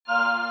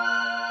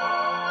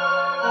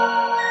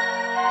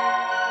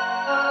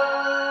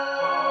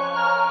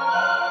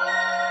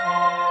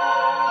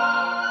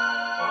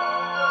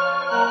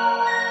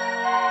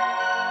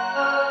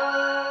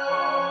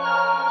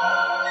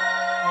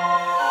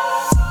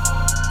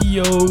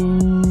Yo,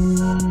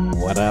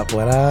 What up?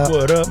 What up?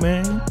 what up,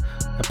 man?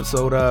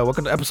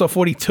 Welcome to episode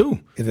 42.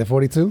 Is it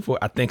 42?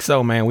 I think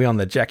so, man. We on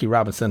the Jackie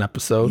Robinson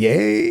episode.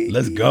 Yay!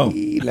 Let's go.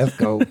 Let's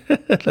go.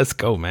 Let's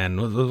go, man.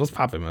 What's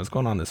popping, man? What's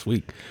going on this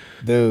week?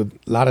 Dude,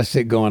 a lot of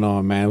shit going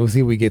on, man. We'll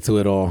see if we get to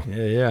it all.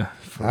 Yeah.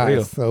 For All real.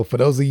 right, so for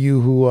those of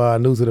you who are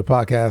new to the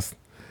podcast,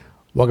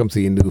 welcome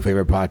to your new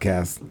favorite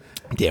podcast.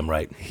 Damn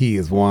right. He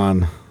is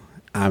Juan.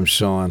 I'm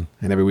Sean.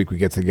 And every week we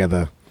get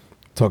together,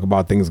 talk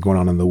about things going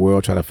on in the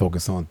world, try to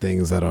focus on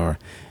things that are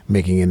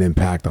making an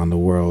impact on the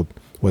world,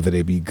 whether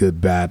they be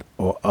good, bad,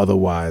 or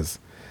otherwise.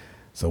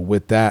 So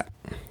with that,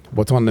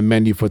 what's on the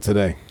menu for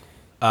today?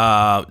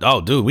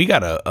 Dude, we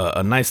got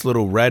a nice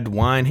little red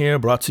wine here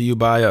brought to you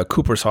by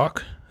Cooper's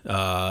Hawk.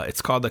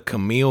 It's called the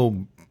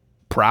Camille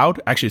Proud.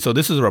 Actually, so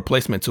this is a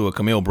replacement to a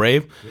Camille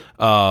Brave,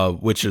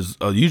 which is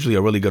usually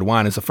a really good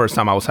wine. It's the first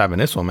time I was having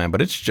this one, man,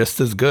 but it's just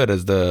as good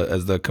as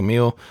the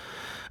Camille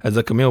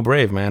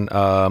Brave, man.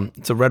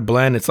 It's a red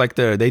blend. It's like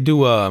they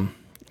do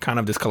kind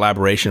of this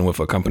collaboration with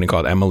a company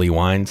called Emily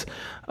Wines,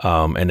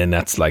 and then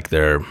that's like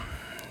their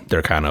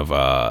kind of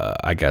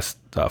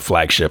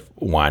flagship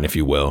wine, if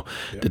you will,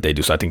 that they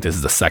do. So I think this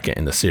is the second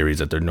in the series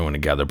that they're doing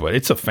together, but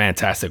it's a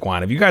fantastic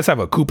wine. If you guys have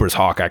a Cooper's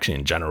Hawk, actually,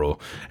 in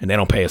general, and they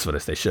don't pay us for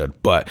this, they should,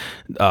 but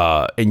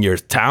in your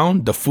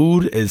town, the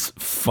food is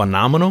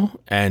phenomenal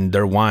and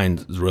their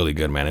wine is really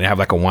good, man. And they have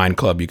like a wine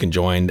club you can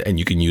join, and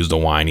you can use the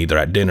wine either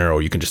at dinner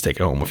or you can just take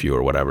it home with you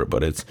or whatever,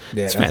 but it's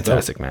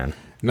fantastic, dope, man.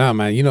 Nah,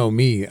 man, you know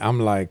me, I'm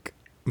like,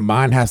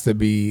 mine has to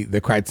be, the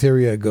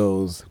criteria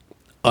goes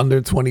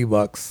under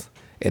 $20.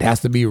 It has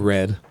to be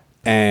red,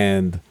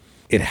 and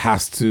it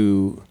has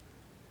to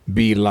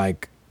be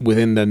like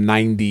within the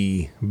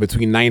 90,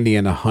 between 90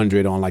 and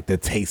 100 on like the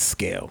taste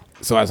scale.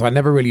 So I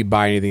never really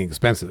buy anything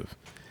expensive.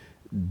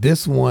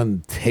 This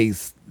one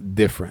tastes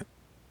different.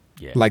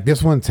 Yeah. Like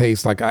this one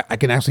tastes like I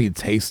can actually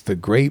taste the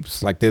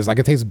grapes. Like I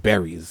can taste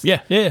berries. Yeah.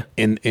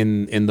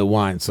 In the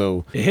wine.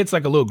 So it hits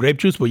like a little grape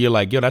juice, but you're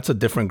like, yo, that's a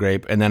different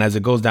grape. And then as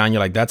it goes down, you're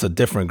like, that's a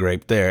different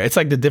grape there. It's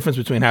like the difference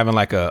between having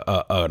like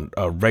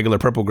a regular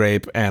purple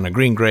grape and a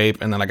green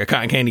grape, and then like a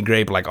cotton candy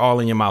grape, like all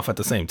in your mouth at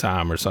the same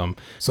time or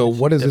something. So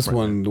what is this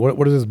one?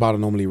 What does this bottle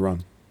normally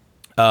run?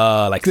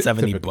 Like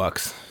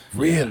 $70.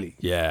 Really?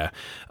 Yeah.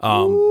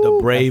 The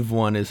Brave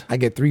one is. I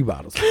get 3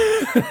 bottles.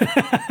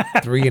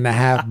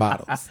 3.5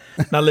 bottles.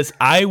 Now listen,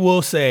 I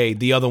will say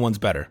the other one's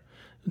better.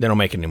 They don't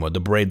make it anymore. The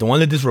Brave, the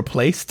one that is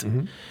replaced,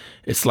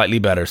 is slightly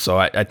better. So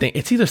I think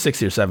it's either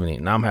 60 or 70.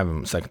 Now I'm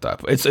having a second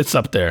thought. It's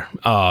up there.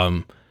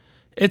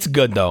 It's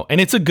good though, and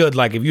it's a good,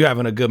 like, if you're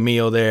having a good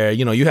meal there,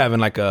 you know, you having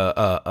like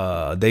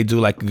they do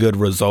like a good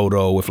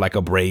risotto with like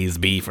a braised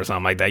beef or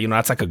something like that. You know,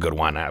 that's like a good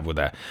wine to have with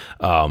that.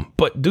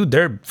 But dude,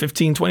 their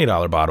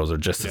 $15-$20 bottles are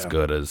just as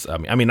good as,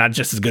 I mean, not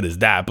just as good as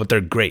that, but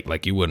they're great.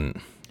 Like you wouldn't,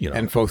 you know.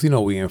 And folks, you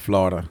know, we in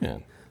Florida. Yeah.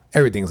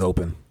 Everything's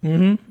open.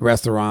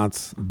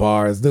 Restaurants,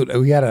 bars, dude.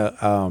 We had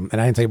and I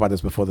didn't tell you about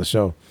this before the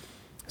show.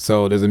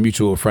 So there's a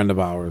mutual friend of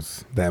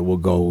ours that will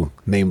go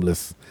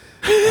nameless.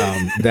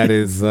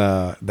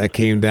 That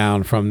came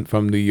down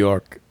from New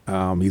York.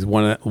 He's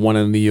one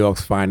of New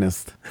York's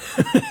finest.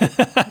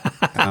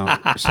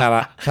 Shout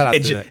out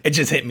It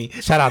just hit me.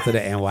 Shout out to the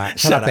NY.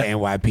 Shout out to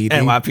NYPD.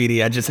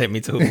 NYPD. I just hit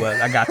me too.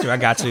 But I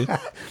got you.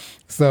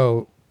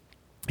 So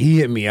he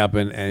hit me up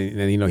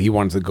and you know, he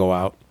wanted to go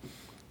out,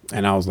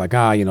 and I was like,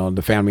 you know,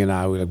 the family and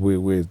I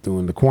we're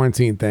doing the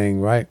quarantine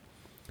thing, right?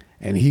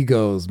 And he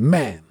goes,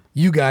 man,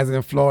 you guys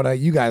in Florida,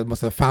 you guys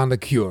must have found a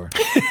cure.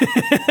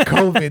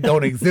 COVID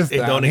don't exist down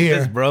here. It don't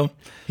exist, bro.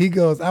 He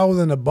goes, I was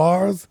in the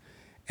bars,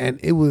 and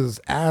it was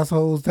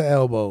assholes to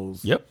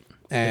elbows. Yep.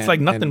 It's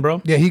like nothing,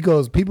 bro. Yeah, he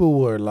goes, people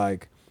were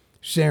like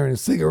sharing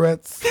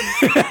cigarettes,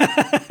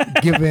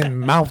 giving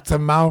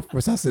mouth-to-mouth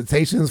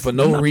resuscitations for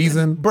no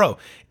reason. Bro,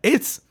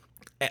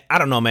 I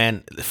don't know,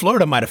 man.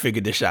 Florida might have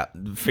figured this out,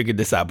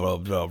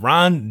 bro.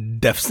 Ron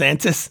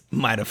DeSantis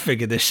might have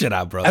figured this shit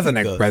out, bro. That's the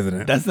next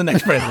president. That's the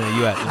next president of the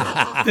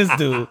U.S. This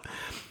dude,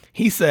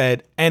 he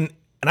said, and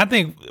I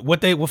think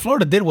what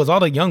Florida did was all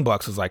the young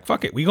bucks was like,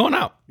 fuck it, we going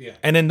out. Yeah.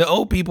 And then the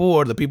old people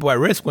or the people at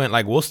risk went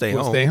like, we'll stay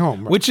home.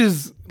 Right. Which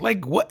is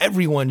like what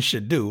everyone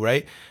should do,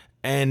 right?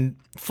 And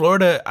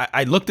Florida,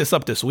 I looked this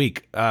up this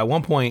week. At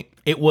one point,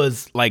 it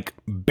was like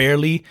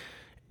barely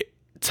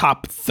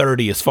top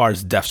 30 as far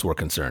as deaths were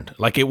concerned.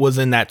 Like it was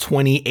in that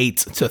 28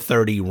 to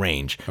 30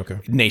 range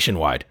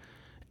nationwide,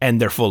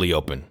 and they're fully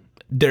open.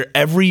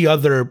 Every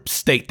other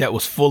state that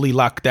was fully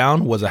locked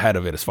down was ahead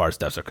of it as far as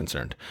deaths are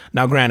concerned.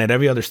 Now, granted,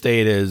 every other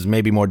state is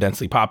maybe more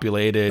densely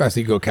populated.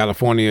 So you go to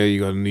California, you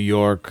go to New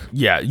York.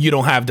 Yeah, you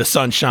don't have the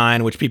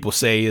sunshine, which people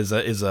say is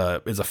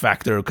a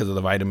factor because of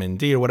the vitamin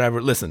D or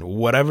whatever. Listen,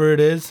 whatever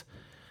it is,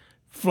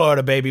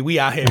 Florida, baby, we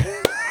out here.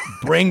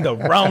 Bring the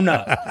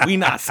Rona. We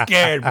not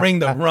scared. Bring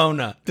the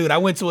Rona. Dude, I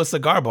went to a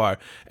cigar bar,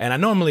 and I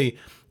normally,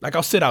 like,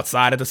 I'll sit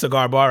outside at the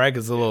cigar bar, right?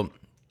 Because it's a little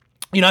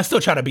I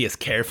still try to be as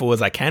careful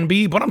as I can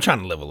be, but I'm trying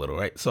to live a little,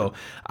 right? So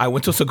I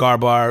went to a cigar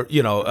bar, me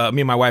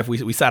and my wife,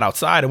 we sat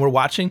outside and we're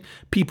watching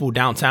people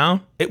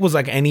downtown. It was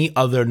like any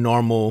other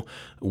normal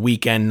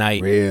weekend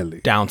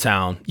night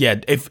downtown. Yeah,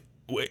 if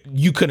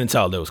you couldn't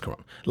tell there was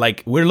Corona.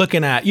 Like we're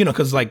looking at,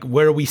 because like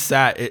where we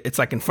sat, it's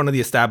like in front of the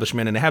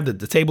establishment and they have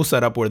the table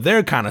set up where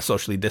they're kind of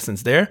socially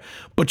distanced there,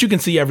 but you can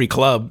see every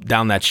club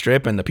down that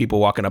strip and the people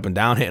walking up and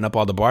down, hitting up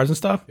all the bars and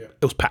stuff. Yeah.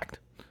 It was packed.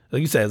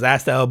 Like you said, it was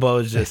ass to elbow.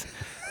 It was just...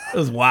 It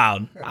was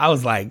wild. I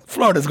was like,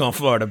 Florida's going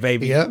Florida,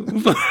 baby. Yep.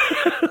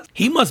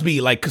 He must be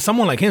like, because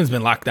someone like him has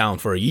been locked down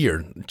for a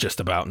year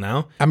just about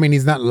now. I mean,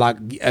 he's not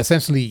locked.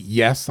 Essentially,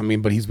 yes. I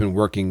mean, but he's been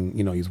working,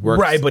 he's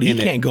worked. Right, but he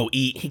can't go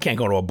eat. He can't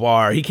go to a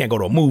bar. He can't go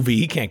to a movie.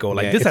 He can't go,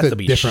 this has to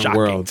be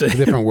shocking. It's a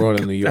different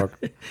world in New York.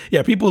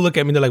 Yeah, people look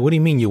at me, they're like, what do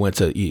you mean you went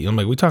to eat? I'm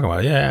like, we talking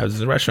about, it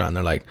was a restaurant.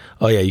 They're like,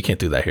 oh yeah, you can't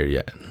do that here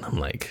yet. And I'm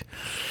like,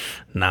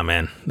 nah,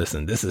 man,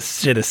 listen, this is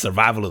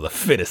survival of the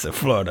fittest in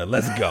Florida.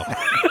 Let's go.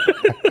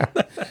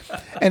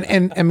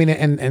 And I mean,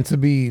 and to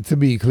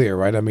be clear,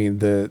 right? I mean,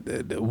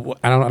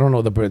 I don't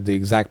know the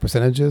exact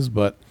percentages,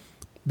 but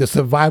the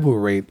survival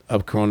rate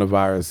of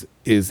coronavirus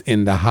is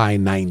in the high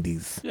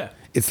 90s. Yeah,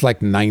 it's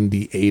like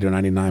 98 or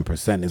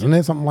 99%, isn't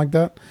it? Something like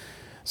that.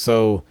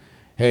 So,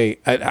 hey,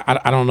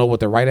 I don't know what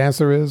the right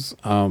answer is,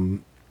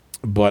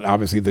 but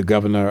obviously the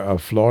governor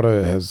of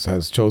Florida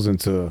has chosen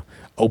to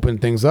open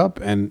things up,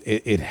 and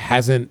it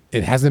hasn't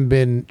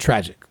been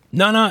tragic.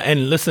 No,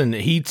 and listen,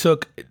 he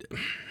took.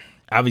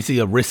 Obviously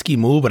a risky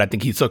move, but I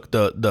think he took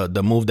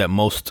the move that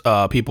most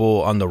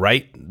people on the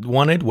right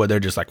wanted, where they're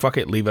just like, fuck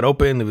it, leave it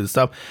open, leave it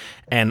stuff.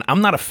 And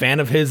I'm not a fan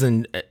of his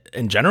in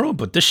general,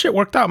 but this shit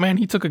worked out, man.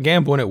 He took a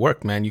gamble and it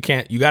worked, man. You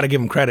got to give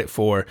him credit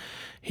for,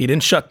 he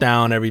didn't shut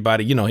down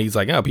everybody. He's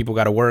like, oh, people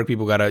got to work.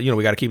 People got to,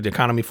 we got to keep the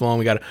economy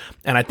flowing.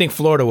 And I think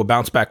Florida will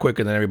bounce back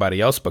quicker than everybody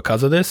else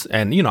because of this.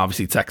 And,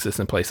 obviously Texas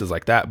and places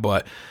like that.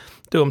 But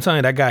dude, I'm telling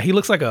you, that guy, he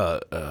looks like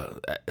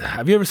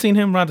have you ever seen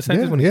him, Ron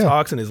DeSantis, when he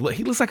talks? And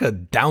he looks like a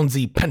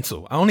Downsy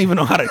pencil. I don't even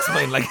know how to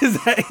explain. Like,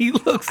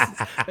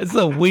 it's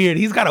so weird.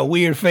 He's got a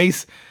weird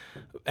face.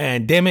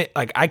 And damn it,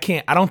 like, I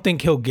don't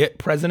think he'll get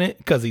president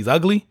because he's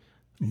ugly.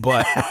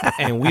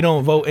 And we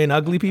don't vote in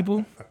ugly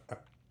people.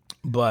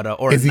 But,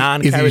 or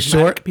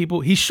non-charismatic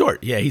people. He's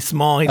short. Yeah, he's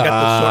small. He's got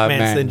the short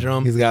man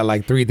syndrome. He's got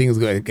like 3 things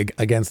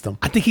against him.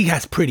 I think he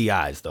has pretty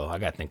eyes, though. I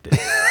got to think this.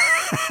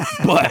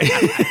 But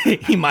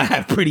he might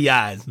have pretty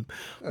eyes.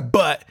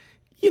 But,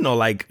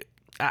 like,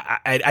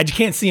 I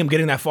can't see him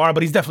getting that far,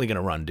 but he's definitely going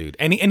to run, dude.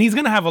 And he's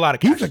going to have a lot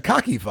of cash. He's a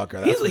cocky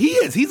fucker. He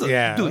is.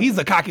 Dude, he's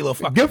a cocky little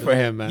fucker. Good for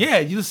him, man. Yeah,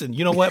 listen,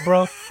 you know what,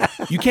 bro?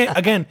 You can't,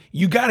 again,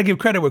 you got to give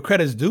credit where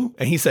credit's due.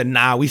 And he said,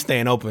 nah, we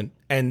staying open.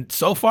 And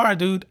so far,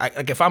 dude,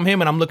 if I'm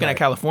him and I'm looking at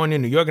California,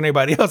 New York, and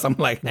everybody else, I'm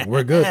like,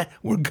 we're good.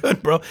 We're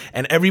good, bro.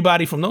 And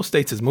everybody from those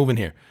states is moving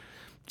here.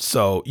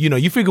 So,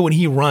 you figure when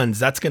he runs,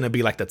 that's going to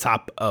be like the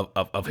top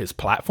of his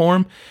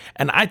platform.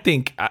 And I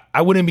think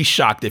I wouldn't be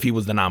shocked if he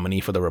was the nominee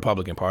for the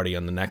Republican Party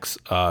on the next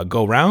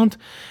go round.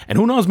 And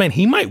who knows, man,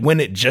 he might win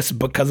it just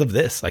because of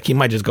this. Like, he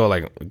might just go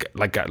like,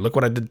 look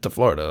what I did to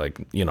Florida. Like,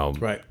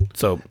 Right.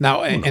 So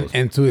now,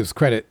 and to his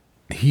credit,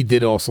 he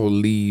did also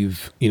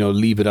leave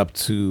it up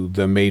to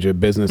the major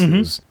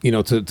businesses,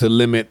 to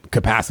limit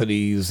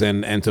capacities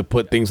and to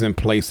put things in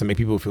place to make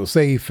people feel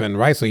safe. And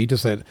right. So he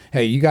just said,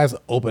 hey, you guys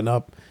open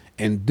up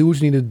and do what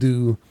you need to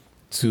do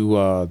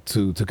to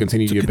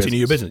continue your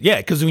business. Yeah,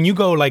 because when you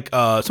go like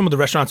some of the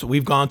restaurants that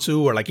we've gone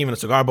to, or like even a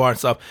cigar bar and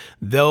stuff,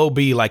 they'll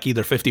be like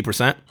either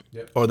 50%,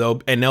 or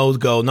they'll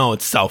go, no,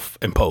 it's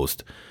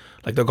self-imposed.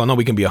 Like they'll go, no,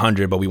 we can be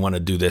 100, but we want to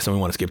do this and we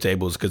want to skip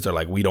tables because they're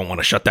like, we don't want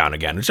to shut down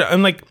again.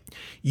 And like,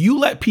 you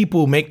let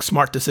people make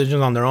smart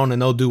decisions on their own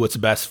and they'll do what's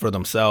best for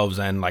themselves.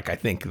 And like, I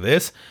think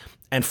this.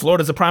 And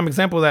Florida's a prime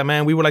example of that,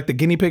 man. We were like the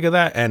guinea pig of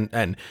that.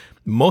 And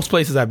most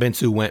places I've been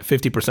to went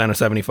 50% or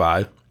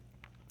 75.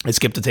 They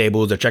skip the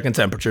tables, they're checking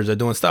temperatures, they're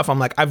doing stuff. I'm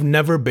like, I've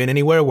never been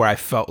anywhere where I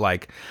felt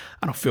like,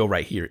 I don't feel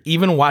right here.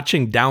 Even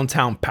watching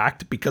downtown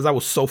packed, because I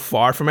was so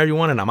far from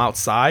everyone and I'm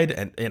outside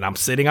and I'm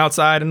sitting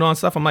outside and all that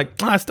stuff, I'm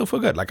like, I still feel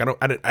good. Like,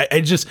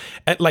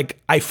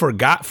 I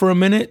forgot for a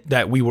minute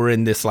that we were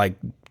in this like,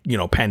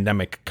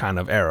 pandemic kind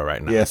of era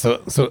right now. Yeah, so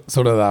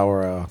did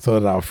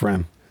our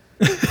friend.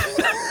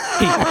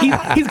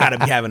 He's got to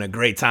be having a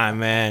great time,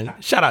 man.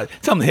 Shout out,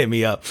 tell him to hit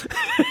me up.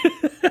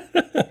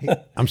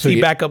 I'm sure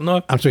he back up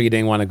north. I'm sure he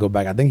didn't want to go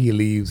back. I think he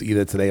leaves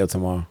either today or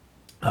tomorrow.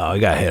 Oh,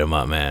 you gotta hit him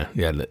up, man.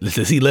 Yeah,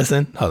 does he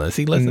listen? Hold on, does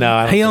he listen?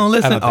 No, he don't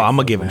listen. I'm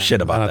gonna give him man.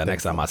 shit about that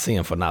next time I see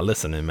him for not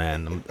listening,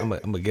 man. I'm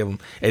gonna give him.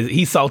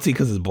 He's salty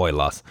because his boy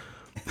lost.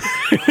 All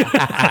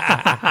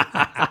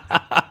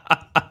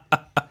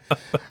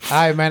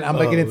right, man. I'm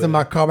gonna get into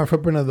my carbon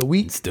footprint of the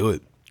week. Let's do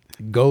it.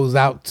 Goes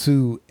out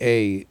to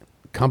a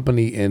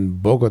company in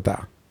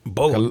Bogota,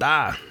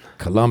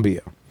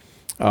 Colombia.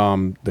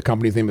 The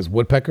company's name is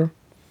Woodpecker,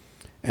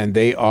 and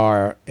they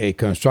are a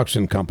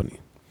construction company.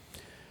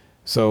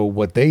 So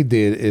what they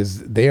did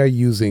is they are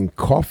using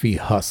coffee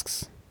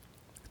husks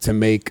to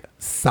make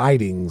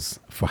sidings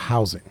for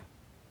housing.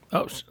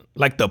 Oh,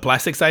 Like the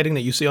plastic siding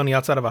that you see on the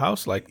outside of a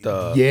house, like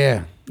the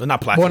Yeah.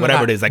 not plastic, Well, no,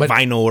 whatever not- it is, like but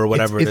vinyl or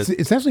whatever it's it is.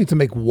 essentially to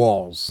make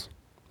walls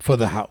for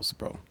the house,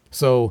 bro.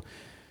 So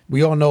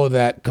we all know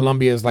that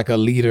Colombia is like a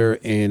leader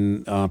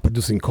in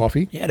producing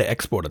coffee, Yeah, they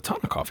export a ton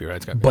of coffee, right?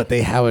 It's got- but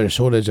they have a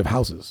shortage of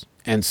houses.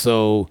 And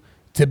so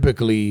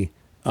typically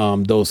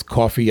those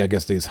coffee, I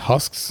guess these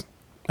husks,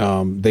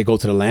 they go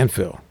to the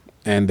landfill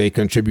and they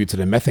contribute to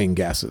the methane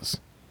gases.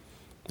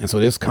 And so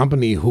this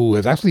company who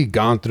has actually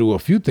gone through a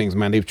few things,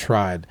 man, they've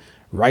tried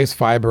rice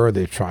fiber,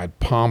 they've tried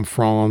palm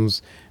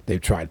fronds,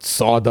 they've tried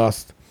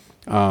sawdust,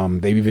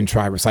 they've even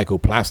tried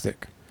recycled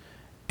plastic.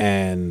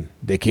 And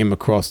they came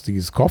across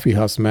these coffee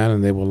husks, man,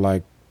 and they were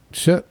like,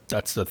 shit.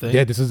 That's the thing.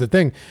 Yeah, this is the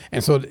thing.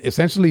 And so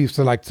essentially,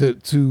 so like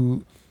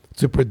to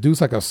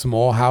produce like a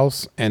small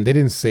house, and they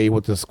didn't say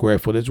what the square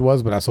footage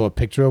was, but I saw a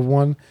picture of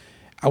one.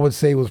 I would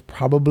say it was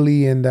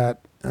probably in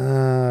that,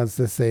 let's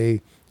just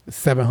say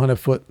 700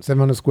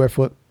 square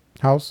foot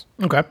house.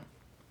 Okay.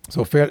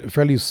 So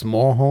fairly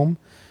small home,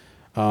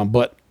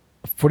 but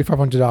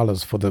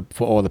 $4,500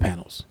 for all the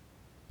panels.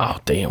 Oh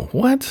damn!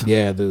 What?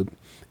 Yeah,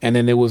 and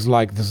then it was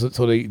like this,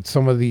 so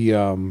some of the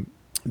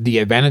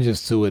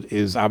advantages to it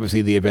is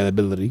obviously the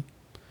availability,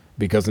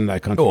 because in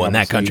that country, Oh, in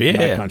that country, in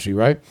yeah. that country,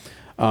 right?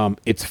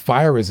 It's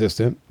fire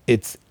resistant,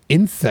 it's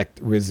insect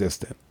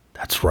resistant,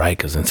 That's right,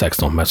 because insects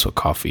don't mess with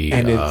coffee.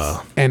 and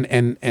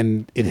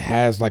and it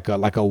has like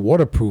a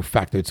waterproof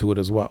factor to it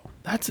as well.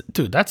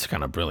 That's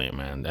kind of brilliant,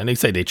 man. And they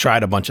say they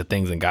tried a bunch of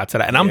things and got to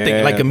that. And I'm thinking,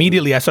 Yeah. like,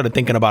 immediately I started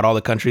thinking about all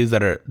the countries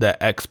that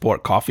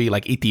export coffee.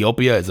 Like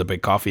Ethiopia is a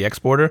big coffee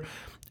exporter,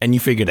 and you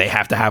figure they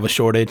have to have a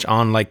shortage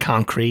on like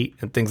concrete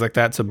and things like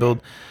that to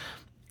build.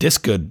 This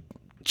could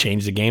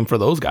change the game for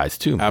those guys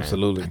too, man.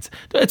 Absolutely.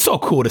 It's so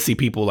cool to see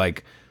people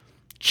like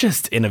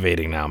just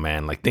innovating now,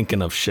 man. Like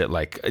thinking of shit.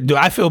 Like, do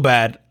I feel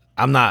bad?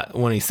 I'm not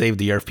wanting to save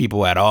the earth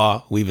people at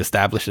all. We've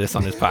established this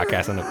on this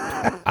podcast, and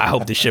I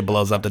hope this shit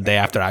blows up the day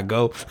after I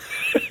go.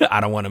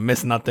 I don't want to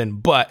miss nothing,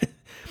 but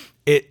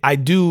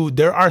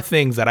there are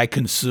things that I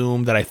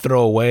consume that I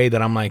throw away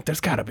that I'm like,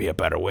 there's got to be a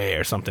better way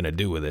or something to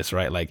do with this,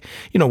 right? Like,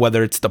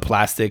 whether it's the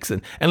plastics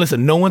and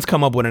listen, no one's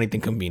come up with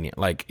anything convenient.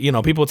 Like,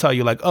 people tell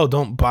you like, oh,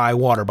 don't buy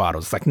water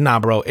bottles. It's like, nah,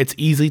 bro, it's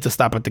easy to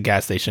stop at the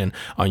gas station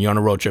you're on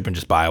a road trip and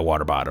just buy a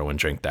water bottle and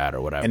drink that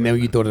or whatever. And then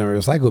you throw it in a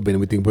recycle bin, and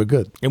we think we're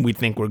good. And we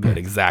think we're good,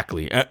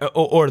 exactly.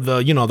 Or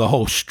the the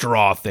whole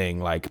straw thing,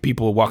 like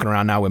people walking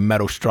around now with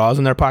metal straws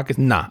in their pockets.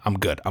 Nah, I'm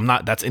good. I'm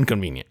not. That's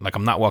inconvenient. Like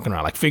I'm not walking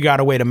around. Like figure out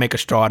a way to make a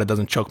straw that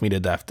doesn't choke me to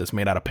death. That's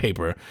made out of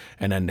paper.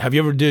 And then, have you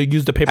ever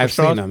used the paper I've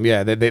straws? seen them.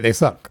 Yeah, they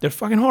suck. They're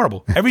fucking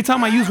horrible. Every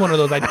time I use one of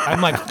those,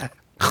 I'm like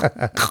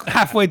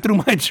halfway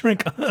through my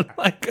drink. I'm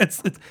like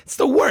it's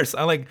the worst.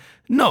 I'm like,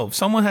 no.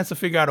 Someone has to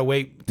figure out a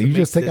way. Do you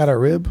just take out a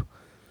rib?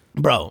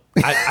 Bro,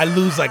 I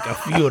lose like a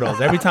few of those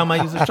every time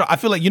I use a straw. I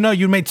feel like you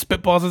made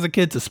spitballs as a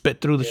kid to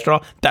spit through the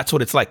straw. That's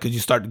what it's like because you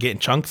start getting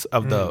chunks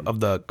of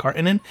the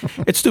carton in.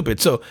 It's stupid.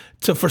 So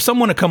for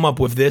someone to come up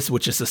with this,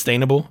 which is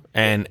sustainable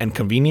and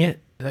convenient,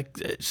 like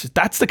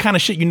that's the kind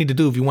of shit you need to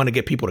do if you want to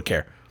get people to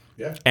care,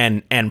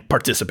 and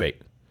participate.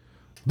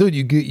 Dude,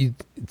 you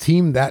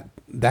team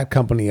that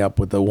company up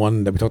with the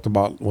one that we talked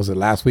about. Was it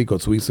last week or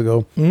 2 weeks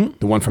ago? Mm-hmm.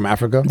 The one from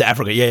Africa. The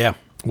Africa, yeah.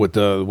 With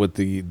the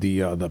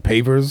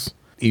pavers.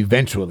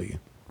 Eventually,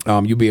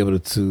 you'll be able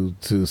to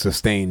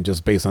sustain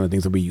just based on the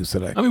things that we use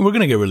today. I mean, we're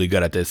going to get really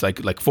good at this.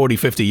 Like 40,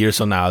 50 years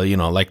from now,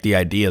 like the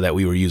idea that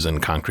we were using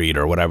concrete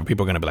or whatever,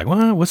 people are going to be like,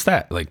 well, what's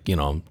that? Like, we're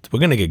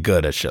going to get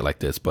good at shit like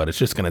this, but it's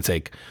just going to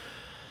take...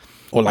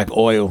 Or like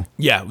oil.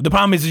 Yeah. The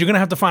problem is you're going to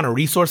have to find a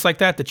resource like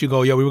that you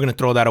go, yo, we were going to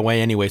throw that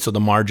away anyway. So the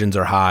margins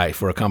are high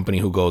for a company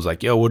who goes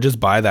like, yo, we'll just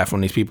buy that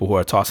from these people who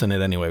are tossing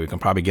it anyway. We can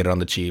probably get it on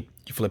the cheap.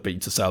 You flip it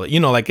to sell it.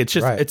 Like it's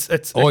just, Right. it's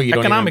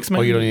economics,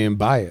 man. Or you don't even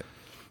buy it.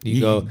 You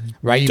go,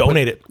 right? You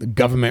donate it. The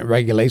government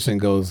regulation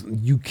goes,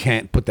 you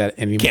can't put that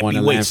anymore in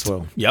a waste.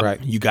 landfill. Yep.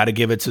 Right. You got to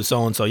give it to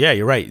so-and-so. Yeah,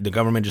 you're right. The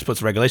government just puts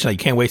a regulation. Like,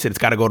 you can't waste it. It's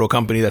got to go to a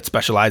company that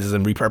specializes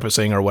in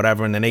repurposing or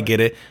whatever. And then they get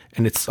it.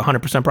 And it's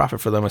 100% profit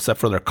for them, except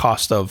for their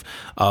cost of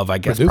I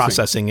guess, Producing.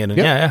 processing it. And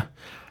Yep. yeah.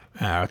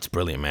 That's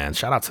brilliant, man.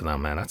 Shout out to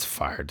them, man. That's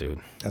fire, dude.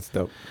 That's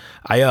dope.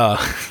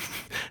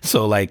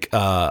 So like,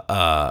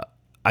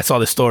 I saw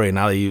this story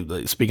now that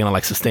you speaking of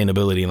like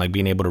sustainability and like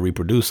being able to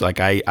reproduce. Like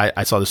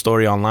I saw the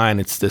story online.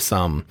 It's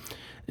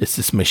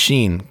this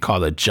machine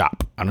called a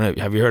JOP. I don't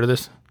know. Have you heard of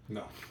this?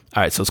 No. All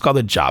right. So it's called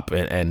a JOP,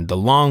 and the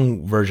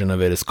long version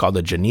of it is called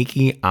the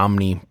Janicki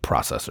Omni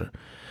Processor.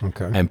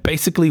 Okay. And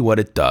basically what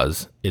it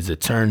does is it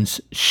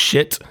turns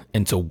shit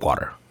into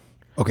water.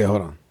 Okay,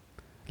 hold on.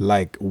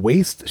 Like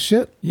waste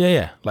shit?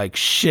 Yeah. Like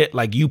shit,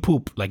 like you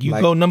poop, like you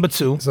go number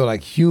 2. So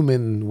like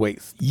human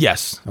waste.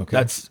 Yes. Okay.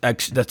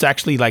 That's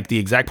actually like the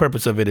exact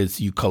purpose of it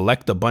is you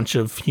collect a bunch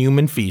of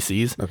human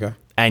feces. Okay.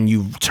 And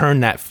you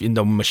turn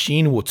the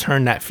machine will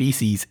turn that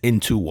feces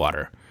into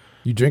water.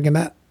 You drinking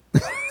that?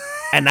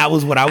 And that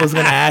was what I was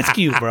going to ask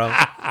you, bro.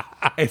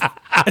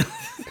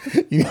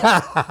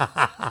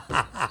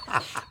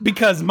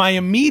 Because my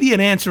immediate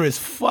answer is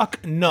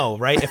fuck no,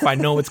 right? If I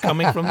know it's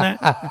coming from that.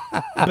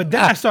 But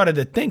then I started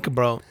to think,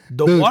 bro,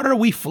 the water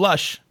we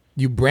flush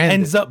You brand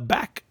ends it. up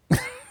back.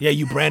 Yeah,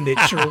 you brand it.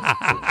 True.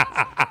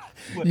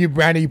 You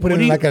brand it. You put it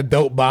in like a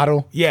dope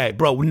bottle. Yeah,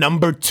 bro.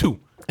 Number 2.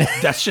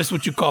 That's just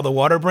what you call the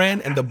water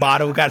brand, and the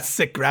bottle got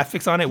sick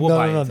graphics on it. We'll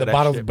buy No. into The that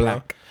bottle's shit,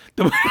 black.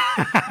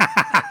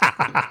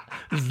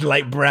 It's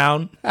light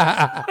brown.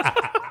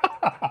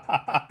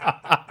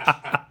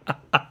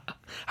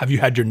 Have you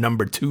had your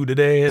number 2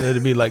 today? And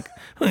it'd be like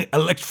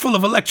full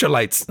of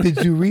electrolytes.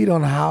 Did you read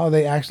on how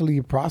they actually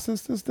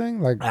process this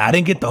thing? Like, I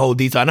didn't get the whole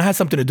detail. I know it has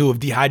something to do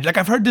with dehydrate. Like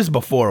I've heard this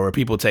before, where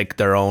people take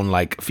their own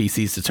like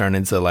feces to turn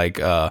into like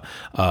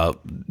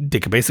they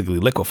could basically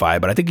liquefy it,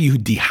 but I think you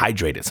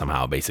dehydrate it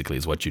somehow. Basically,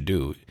 is what you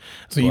do.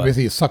 so you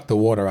basically suck the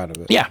water out of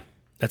it. Yeah.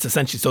 That's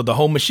essentially so the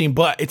whole machine,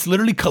 but it's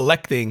literally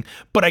collecting.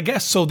 But I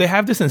guess so they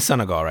have this in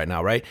Senegal right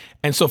now, right?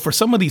 And so for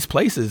some of these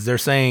places, they're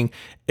saying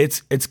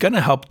it's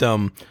gonna help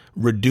them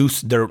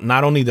reduce their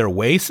not only their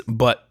waste,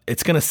 but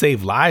it's gonna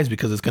save lives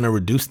because it's gonna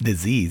reduce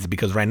disease.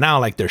 Because right now,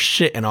 like their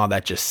shit and all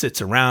that just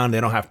sits around.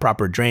 They don't have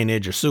proper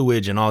drainage or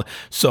sewage and all.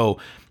 So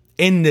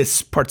in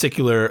this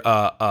particular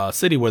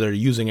city where they're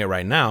using it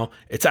right now,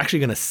 it's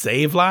actually gonna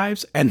save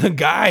lives. And the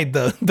guy,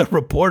 the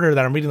reporter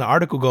that I'm reading the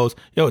article goes,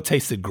 "Yo, it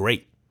tasted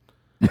great."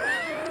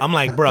 I'm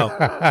like, bro,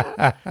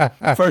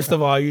 first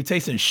of all, you're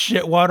tasting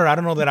shit water. I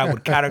don't know that I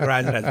would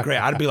categorize it as great.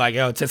 I'd be like,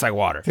 yo, it tastes like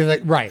water. It's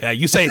like, right. Yeah,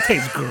 you say it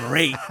tastes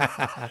great.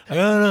 I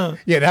don't know.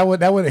 Yeah,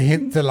 that would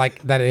hint to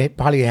like that it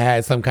probably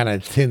had some kind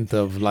of tint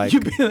of like,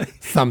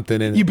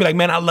 something in it. You'd be like,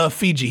 man, I love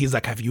Fiji. He's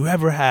like, have you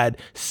ever had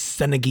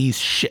Senegalese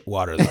shit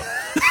water though?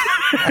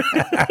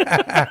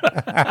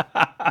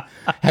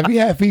 Have you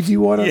had Fiji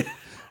water?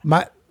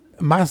 Yeah.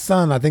 My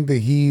son, I think that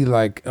he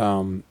like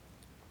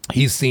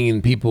he's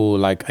seen people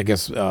like, I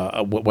guess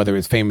whether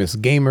it's famous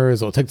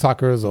gamers or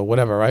TikTokers or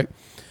whatever, right?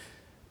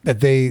 That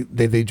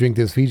they drink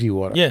this Fiji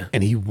water. Yeah.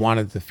 And he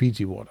wanted the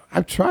Fiji water.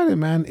 I've tried it,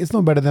 man. It's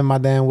no better than my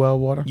damn well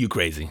water. You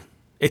crazy.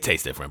 It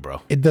tastes different,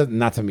 bro. It does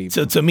not to me.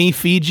 So to me,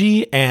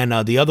 Fiji and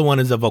the other one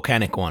is a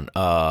volcanic one.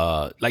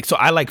 So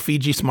I like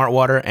Fiji Smart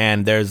Water,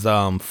 and there's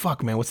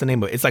fuck man, what's the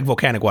name of it? It's like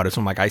volcanic water. It's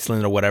from like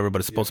Iceland or whatever, but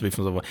it's supposed to be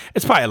from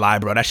it's probably a lie,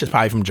 bro. That shit's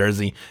probably from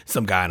Jersey.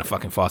 Some guy in a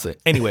fucking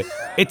faucet. Anyway,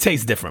 it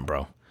tastes different,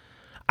 bro.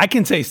 I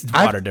can taste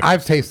water different.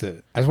 I've tasted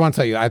it. I just want to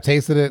tell you, I've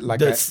tasted it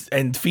like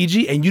and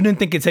Fiji, and you didn't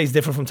think it tastes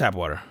different from tap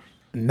water.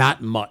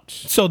 not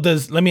much. So let me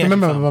ask you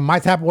Remember, something. my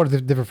tap water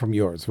is different from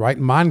yours, right?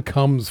 Mine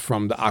comes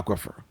from the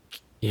aquifer.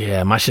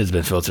 Yeah, my shit's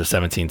been filtered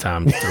 17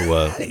 times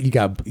through You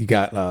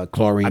got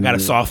chlorine. I got a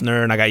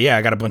softener and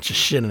I got a bunch of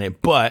shit in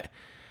it, but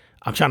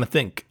I'm trying to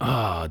think.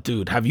 Oh,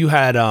 dude, have you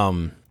had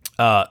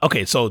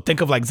okay, so think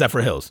of like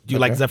Zephyr Hills. Do you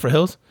like Zephyr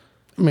Hills?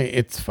 I mean,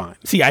 it's fine.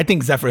 See, I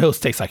think Zephyr Hills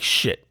tastes like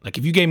shit. Like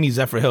if you gave me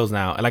Zephyr Hills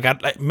now,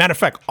 matter of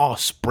fact, all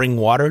spring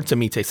water to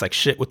me tastes like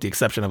shit, with the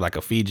exception of like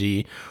a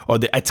Fiji or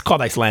it's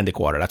called Icelandic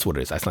water. That's what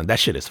it is. Iceland. That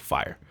shit is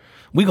fire.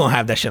 We gonna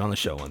have that shit on the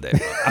show one day,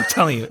 bro. I'm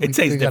telling you, it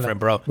tastes different,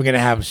 bro. We're gonna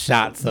have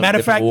shots. Matter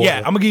of fact, water. yeah,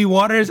 I'm gonna give you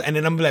waters, and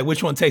then I'm gonna be like,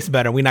 which one tastes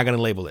better? We're not gonna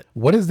label it.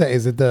 What is that?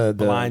 Is it the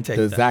Blind taste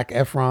test. Zac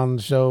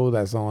Efron show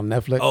that's on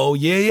Netflix? Oh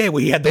yeah,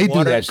 where he had the They do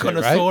water that shit,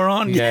 connoisseur right?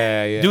 on.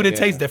 Yeah, Dude, it yeah.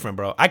 tastes different,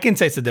 bro. I can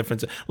taste the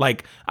difference.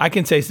 Like I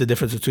can taste the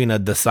difference between a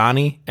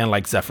Dasani and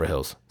like Zephyr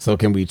Hills. So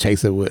can we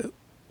chase it with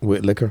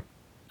liquor?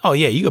 Oh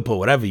yeah, you can put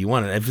whatever you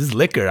want. If it's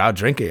liquor, I'll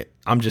drink it.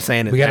 I'm just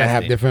saying it's We gotta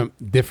nasty. have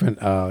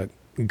different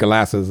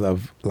glasses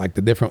of like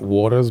the different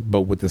waters,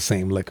 but with the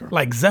same liquor.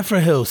 Like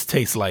Zephyr Hills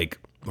tastes like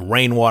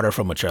rainwater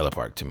from a trailer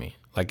park to me.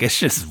 Like it's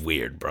just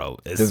weird, bro.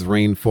 Does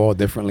rain fall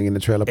differently in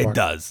the trailer park? It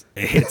does.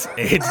 It hits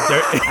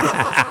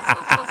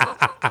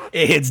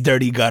it hits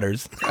dirty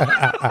gutters.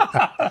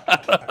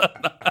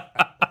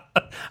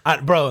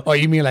 Bro. Oh,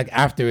 you mean like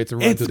after it's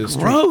run It's through the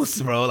street?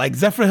 gross, bro. Like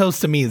Zephyr Hills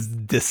to me is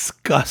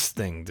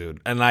disgusting, dude.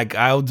 And like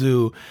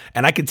and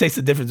I can taste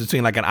the difference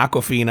between like an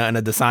Aquafina and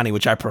a Dasani,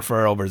 which I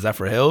prefer over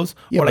Zephyr Hills,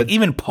 Yeah, or like but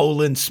even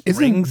Poland Isn't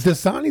Springs.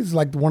 Dasani's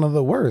like one of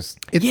the worst?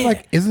 It's Yeah.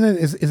 like, isn't it?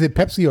 Is it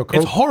Pepsi or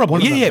Coke? It's horrible.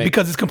 One of Yeah, them yeah, make-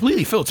 because it's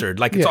completely filtered.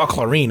 Like it's Yeah. all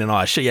chlorine and all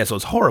that shit. Yeah, so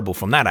it's horrible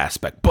from that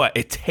aspect. But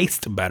it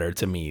tastes better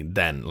to me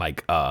than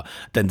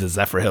the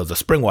Zephyr Hills, the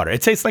spring water.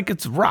 It tastes like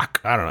it's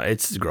rock. I don't know.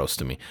 It's gross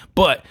to me.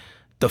 But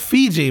the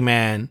Fiji,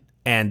 man,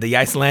 and the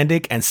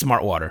Icelandic and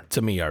Smart Water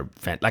to me are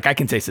like I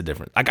can taste the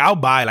difference. Like I'll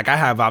buy, like I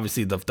have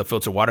obviously the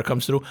filtered water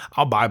comes through.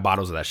 I'll buy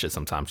bottles of that shit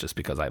sometimes just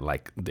because I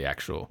like the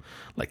actual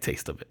like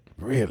taste of it.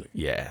 Really?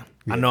 Yeah.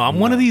 I know I'm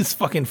one of these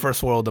fucking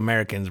first world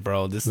Americans,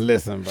 bro.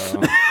 Listen,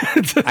 bro.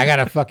 I got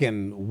a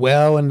fucking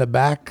well in the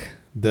back.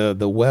 The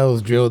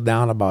well's drilled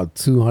down about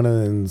 200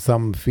 and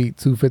some feet,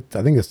 250.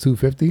 I think it's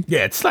 250.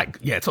 Yeah,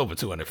 it's over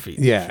 200 feet.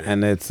 Yeah,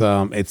 and it's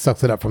it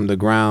sucks it up from the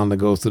ground. It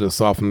goes to the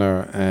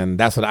softener, and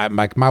that's what I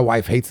like. My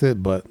wife hates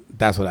it, but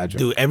that's what I drink.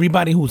 Dude,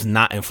 everybody who's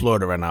not in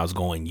Florida right now is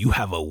going, you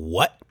have a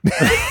what?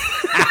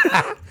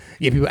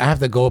 Yeah, people. I have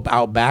to go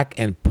out back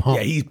and pump.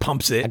 Yeah, he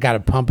pumps it. I gotta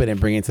pump it and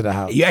bring it to the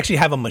house. You actually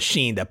have a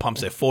machine that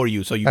pumps it for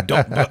you, so you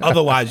don't. But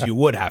otherwise, you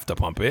would have to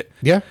pump it.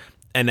 Yeah.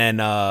 And then,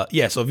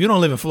 so if you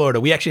don't live in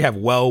Florida, we actually have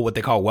what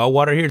they call well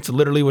water here. It's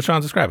literally what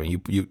Sean's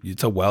describing.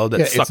 It's a well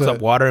that sucks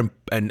up water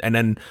and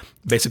then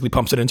basically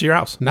pumps it into your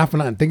house. Not for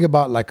nothing. Think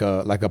about like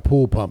a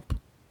pool pump.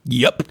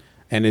 Yep.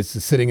 and it's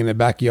just sitting in the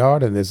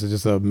backyard, and there's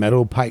just a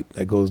metal pipe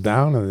that goes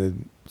down and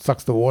it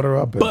sucks the water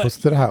up and puts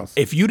it to the house.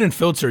 If you didn't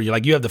filter, you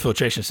have the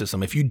filtration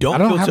system. If you don't, I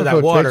don't filter have a that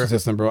filtration water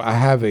system, bro. I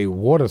have a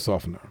water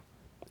softener.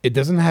 It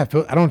doesn't have.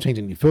 I don't change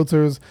any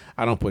filters.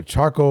 I don't put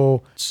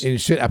charcoal in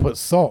shit. I put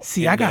salt.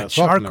 See, I got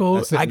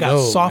charcoal. I got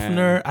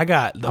softener. Man. I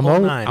got the whole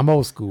nine. I'm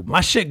old school. Bro.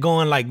 My shit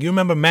going like, you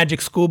remember Magic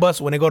School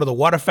Bus when they go to the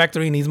water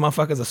factory and these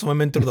motherfuckers are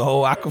swimming through the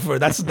whole aquifer?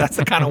 That's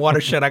the kind of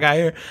water shit I got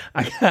here.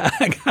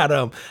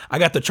 I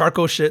got the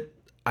charcoal shit.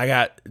 I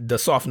got the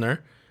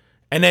softener.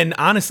 And then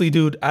honestly,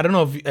 dude, I don't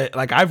know if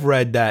like I've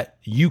read that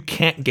you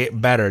can't get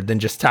better than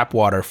just tap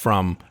water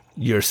from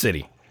your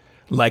city.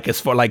 Like as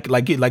far like the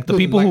dude,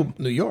 people who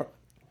New York.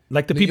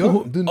 Like the people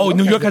who...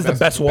 New York has the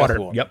best water.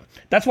 Yep.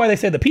 That's why they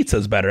say the pizza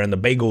is better and the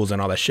bagels and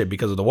all that shit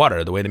because of the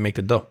water, the way they make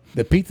the dough.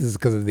 The pizza is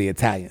because of the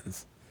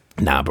Italians.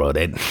 Nah, bro.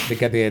 They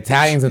got the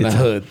Italians in the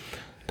hood.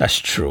 That's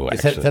true,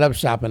 actually. Set up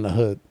shop in the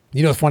hood.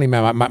 You know, it's funny,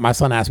 man. My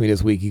son asked me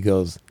this week, he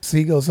goes,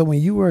 so when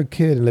you were a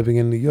kid living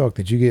in New York,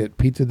 did you get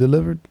pizza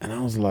delivered? And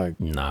I was like,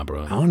 nah,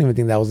 bro. I don't even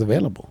think that was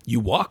available. You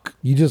walk.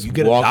 You just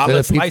get walk a to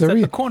the slice pizzeria.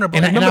 At the corner,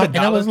 bro. And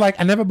I was like,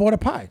 I never bought a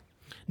pie.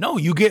 No,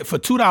 you get, for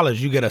 $2,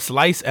 you get a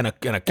slice and a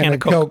can of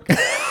Coke.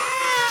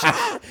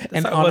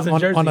 And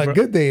on a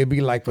good day, it'd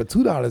be like for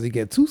 $2, you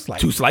get 2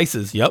 slices. 2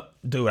 slices, yep.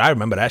 Dude, I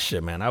remember that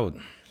shit, man.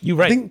 You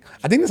right.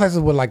 I think the slices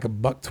were like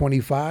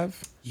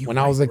 $1.25 when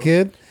I was a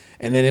kid.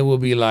 And then it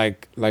would be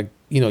like,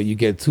 you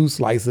get 2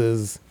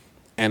 slices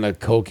and a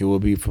Coke, it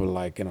would be for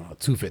like,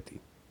 $2.50.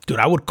 Dude,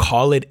 I would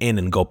call it in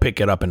and go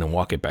pick it up and then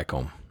walk it back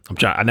home.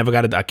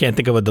 I can't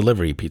think of a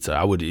delivery pizza.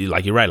 I would,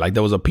 like, you're right. Like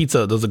there was a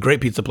great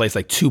pizza place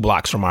like 2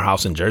 blocks from our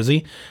house in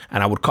Jersey.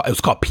 And it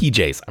was called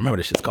PJ's. I remember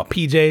this shit. It's called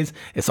PJ's.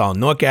 It's on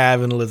North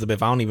Ave in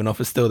Elizabeth. I don't even know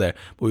if it's still there.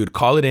 But we would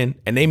call it in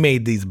and they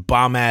made these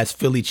bomb ass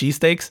Philly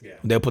cheesesteaks. Yeah.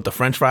 They'll put the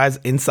French fries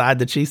inside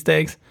the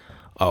cheesesteaks.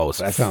 Oh,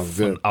 that sounds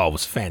good. Oh, it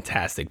was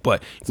fantastic.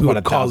 But we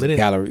would call it in.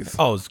 Calories.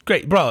 Oh, it's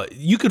great. Bro,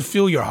 you could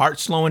feel your heart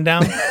slowing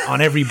down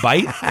on every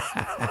bite.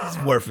 It's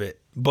worth it.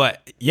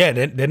 But yeah, I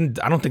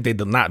don't think they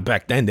did not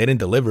back then. They didn't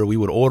deliver. We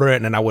would order it,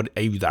 and then I would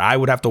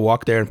have to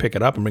walk there and pick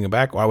it up and bring it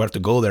back, or I would have to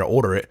go there,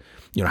 order it.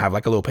 Have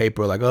like a little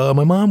paper, like, oh,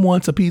 my mom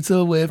wants a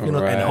pizza with, right.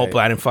 And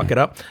hopefully I didn't fuck it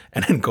up,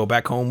 and then go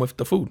back home with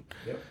the food,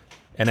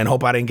 and then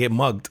hope I didn't get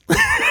mugged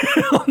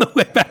on the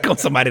way back home.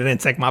 Somebody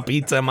didn't take my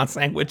pizza and my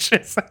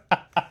sandwiches.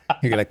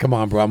 You're like, come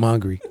on, bro, I'm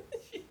hungry.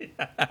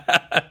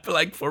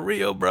 Like for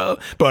real, bro.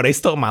 Bro, they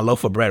stole my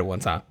loaf of bread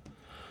one time.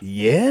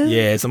 Yeah?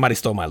 Yeah, somebody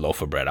stole my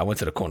loaf of bread. I went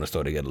to the corner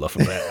store to get a loaf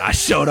of bread. I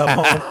showed up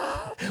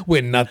home.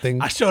 With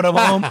nothing. I showed up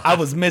home. I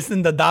was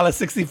missing the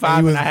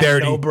 $1.65 and I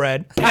had no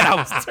bread. And I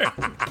was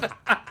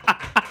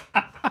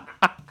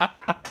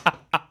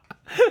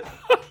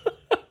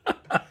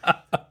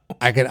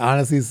I can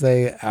honestly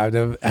say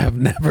I've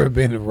never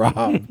been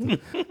robbed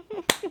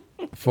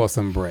for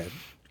some bread.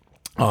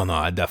 Oh, no,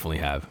 I definitely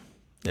have.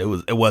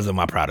 It wasn't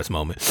my proudest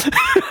moment.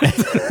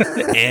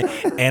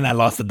 and I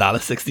lost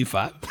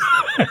 $1.65.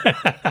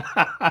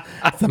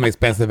 Some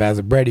expensive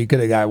ass bread. You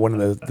could have got one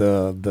of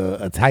the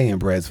Italian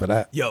breads for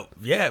that. Yo,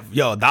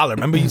 $1.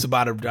 Remember you used to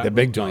buy the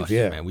big joints,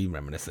 yeah. Man, we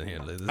reminiscing here.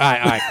 All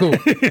right, cool.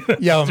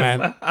 Yo,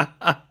 man.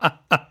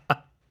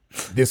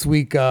 This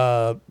week,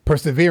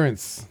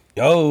 Perseverance.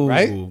 Yo,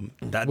 right?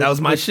 That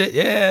was my shit.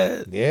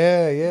 Yeah.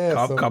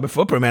 Yeah. Carbon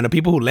footprint, man. The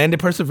people who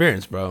landed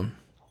Perseverance, bro.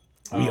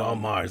 We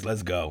on Mars.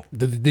 Let's go.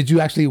 Did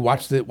you actually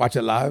watch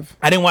it live?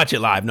 I didn't watch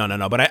it live.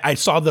 No. But I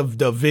saw the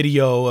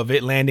video of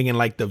it landing in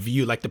like the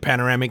view, like the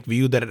panoramic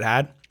view that it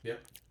had. Yeah.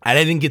 I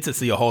didn't get to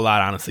see a whole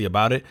lot, honestly,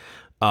 about it.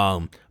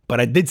 But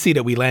I did see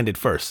that we landed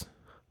first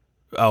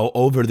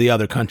over the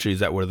other countries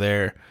that were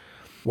there.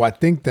 Well, I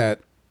think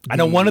that I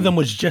know one of them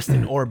was just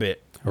in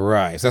orbit.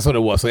 Right. So that's what it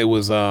was. So it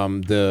was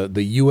the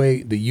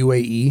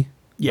UAE.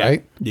 Yeah,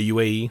 right? The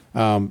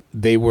UAE.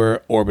 They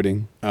were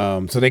orbiting.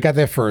 So they got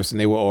there first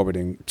and they were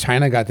orbiting.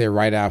 China got there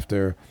right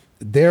after.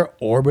 They're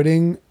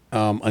orbiting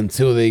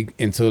until they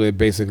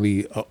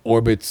basically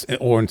orbits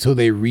or until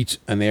they reach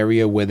an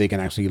area where they can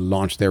actually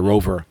launch their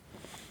rover.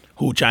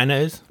 Who, China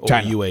is? Or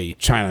China. UAE?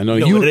 China. No,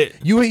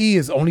 UAE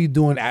is only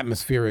doing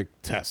atmospheric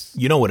tests.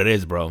 You know what it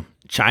is, bro?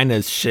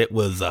 China's shit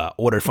was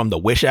ordered from the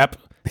Wish app.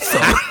 So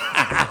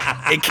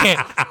it can't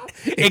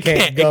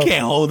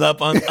hold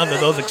up under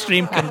those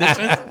extreme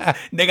conditions.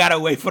 They gotta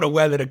wait for the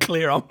weather to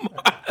clear on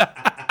Mars.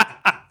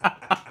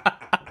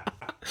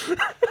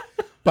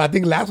 But I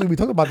think last week we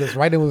talked about this,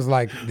 right? It was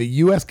like the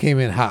U.S. came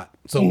in hot,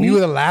 so we were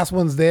the last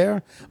ones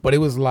there. But it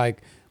was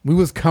like we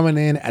was coming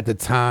in at the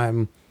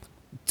time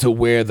to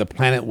where the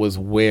planet was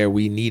where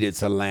we needed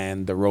to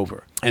land the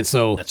rover, and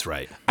so that's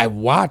right. I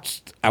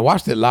watched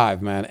it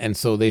live, man, and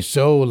so they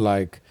show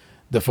like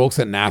the folks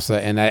at NASA,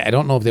 and I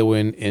don't know if they were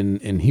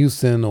in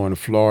Houston or in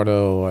Florida,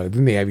 or I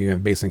think they have even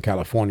based in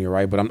California,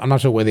 right? But I'm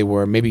not sure where they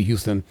were. Maybe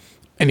Houston.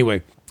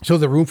 Anyway,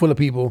 shows a room full of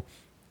people,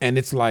 and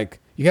it's like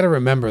you got to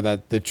remember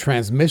that the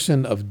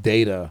transmission of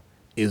data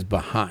is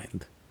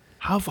behind.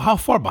 How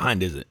far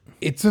behind is it?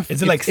 Is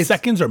it like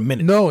seconds or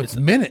minutes? No, it's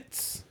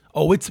minutes.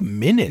 Oh, it's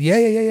minutes.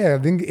 Yeah.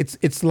 I think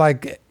it's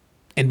like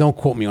and don't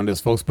quote me on this,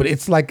 folks, but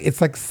it's like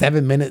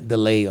 7-minute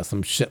delay or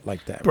some shit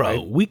like that, Bro,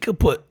 right? we could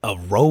put a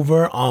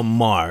rover on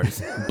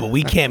Mars, but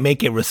we can't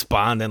make it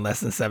respond in less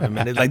than 7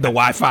 minutes. Like the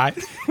Wi-Fi,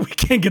 we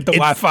can't get the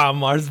Wi-Fi on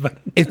Mars. But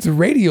it's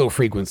radio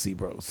frequency,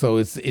 bro. So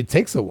it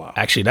takes a while.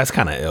 actually, that's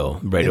kind of ill.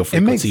 Radio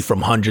frequency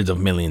from hundreds of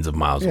millions of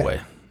miles away.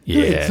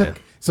 Yeah,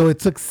 it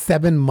took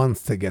 7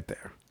 months to get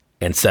there,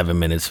 and 7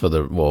 minutes for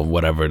the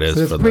whatever it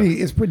is. So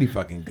it's pretty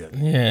fucking good.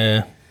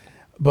 Yeah.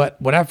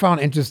 But what I found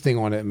interesting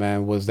on it,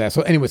 man, was that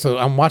so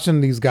I'm watching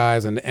these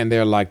guys and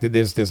they're like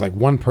there's like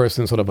one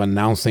person sort of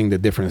announcing the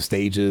different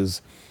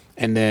stages,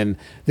 and then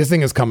this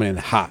thing is coming in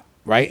hot,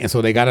 right? And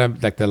so they gotta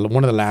like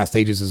one of the last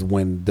stages is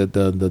when the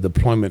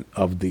deployment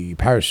of the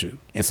parachute,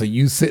 and so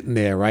you sitting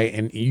there, right,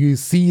 and you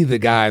see the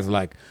guys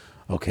like,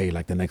 okay,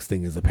 like the next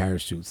thing is the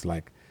parachutes,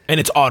 like, and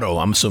it's auto.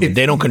 I'm assuming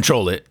they don't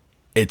control it.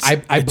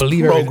 I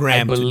believe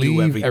programmed to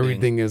do everything.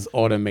 Everything is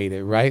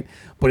automated, right?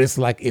 But it's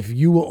like if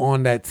you were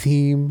on that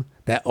team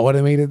that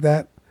automated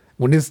that,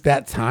 when it's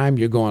that time,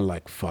 you're going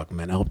like, fuck,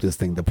 man, I hope this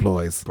thing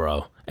deploys.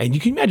 Bro. And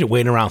you can imagine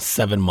waiting around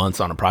 7 months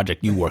on a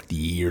project you worked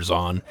years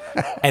on.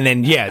 And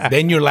then,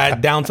 then you're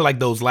down to like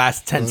those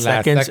last 10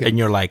 seconds, and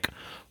you're like,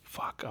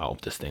 fuck, I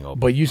hope this thing opens.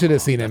 But you should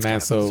have seen it,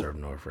 man.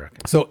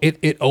 So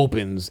it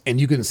opens,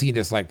 and you can see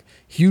this like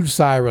huge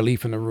sigh of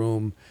relief in the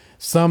room.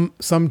 Some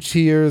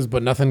cheers,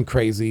 but nothing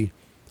crazy.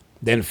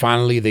 Then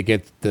finally they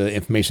get the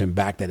information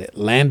back that it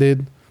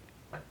landed.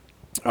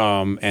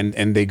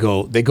 And they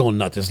go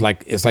nuts. It's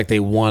like they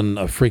won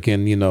a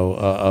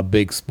freaking, a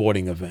big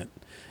sporting event.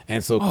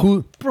 And so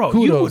bro,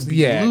 kudos,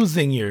 you was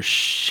losing your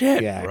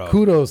shit, bro.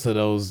 Kudos to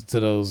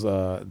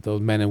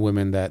those men and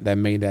women that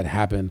made that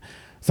happen.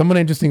 Some of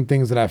the interesting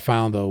things that I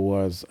found though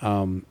was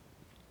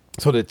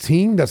so the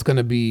team that's going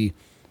to be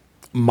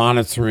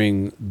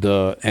monitoring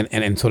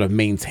and sort of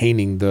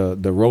maintaining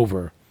the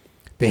rover,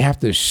 they have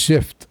to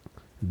shift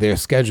their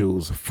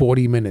schedules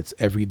 40 minutes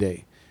every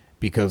day,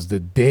 because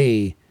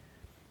the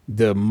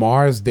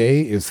Mars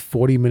day is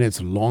 40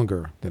 minutes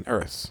longer than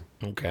Earth's.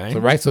 Okay. So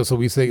right, so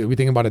we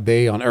think about a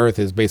day on Earth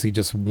is basically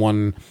just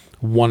one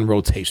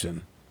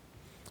rotation.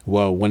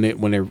 Well,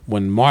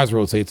 when Mars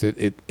rotates,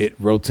 it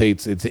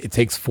rotates. It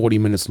takes 40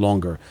 minutes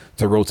longer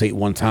to rotate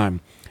one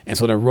time, and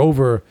so the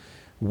rover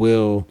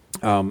will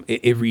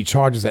it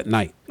recharges at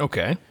night.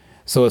 Okay.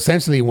 So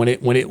essentially, when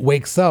it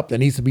wakes up, there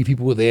needs to be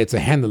people there to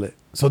handle it.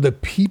 So the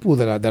people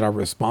that are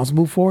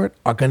responsible for it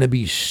are going to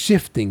be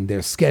shifting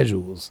their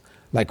schedules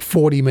like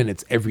 40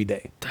 minutes every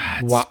day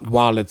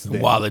while it's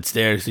there. While it's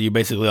there, so you're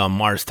basically on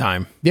Mars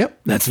time.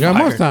 Yep, you're on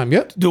Mars time.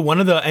 Yep, dude. One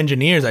of the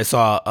engineers I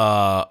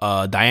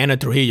saw, Diana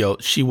Trujillo,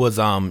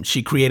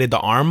 she created the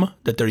arm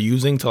that they're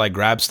using to like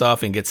grab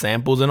stuff and get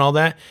samples and all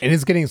that. And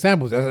it's getting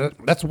samples.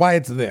 That's why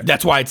it's there.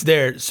 That's why it's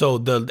there. So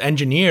the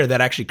engineer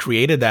that actually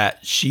created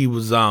that,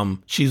 she's an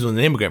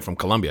immigrant from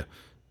Colombia,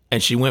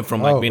 and she went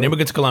from being an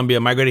immigrant to Colombia,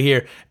 migrated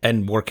here,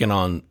 and working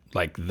on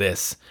like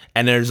this.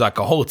 And there's like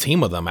a whole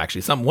team of them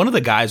actually. One of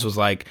the guys was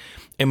like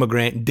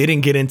immigrant,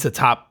 didn't get into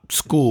top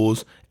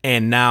schools,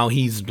 and now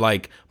he's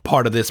like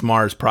part of this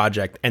Mars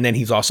project. And then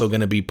he's also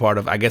going to be part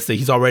of, I guess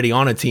he's already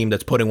on a team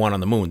that's putting one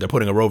on the moon. They're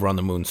putting a rover on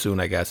the moon soon,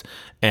 I guess.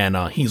 And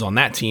he's on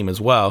that team as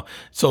well.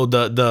 So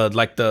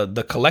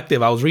the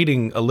collective, I was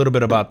reading a little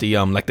bit about the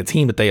the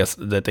team that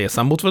they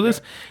assembled for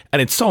this,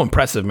 and it's so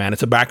impressive, man.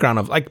 It's a background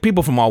of like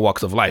people from all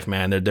walks of life,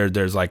 man.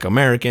 There's like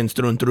Americans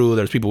through and through.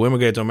 There's people who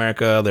immigrated to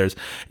America. There's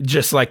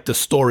just like the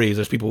stories.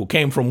 There's people who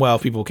came from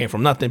wealth, people who came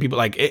from nothing. People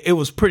like it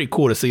was pretty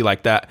cool to see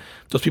like that.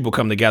 Those people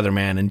come together,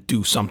 man, and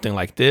do something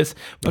like this.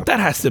 But that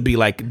has to be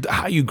like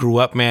how you grew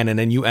up, man, and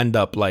then you end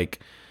up like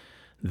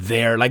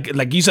there,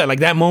 like you said, like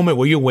that moment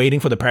where you're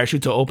waiting for the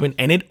parachute to open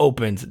and it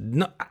opens.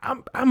 No,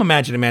 I'm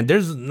imagining, man,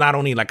 there's not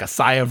only like a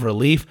sigh of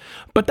relief,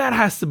 but that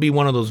has to be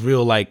one of those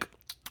real like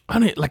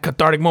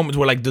cathartic moments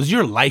where like, does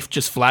your life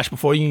just flash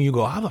before you and you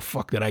go, how the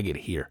fuck did I get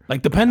here?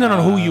 Like, depending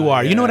on who you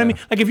are, you know what I mean?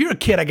 Like if you're a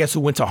kid, I guess, who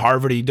went to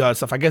Harvard, you do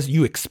stuff, I guess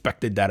you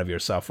expected that of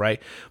yourself,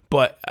 right?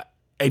 But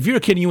if you're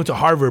a kid and you went to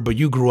Harvard, but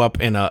you grew up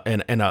in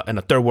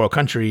a third world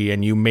country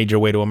and you made your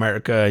way to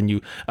America, and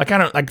you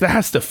that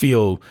has to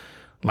feel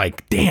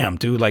like, damn,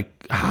 dude,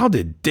 like how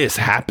did this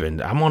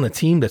happen? I'm on a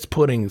team that's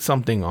putting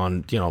something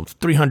on,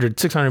 300,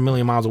 600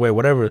 million miles away,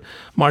 whatever.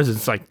 Mars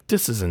is like,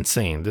 this is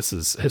insane. This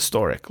is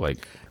historic.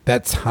 Like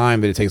that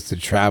time that it takes to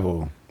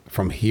travel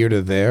from here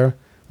to there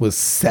was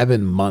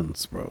 7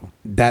 months, bro.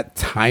 That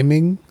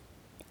timing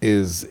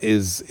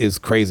is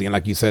crazy. And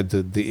like you said,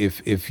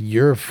 if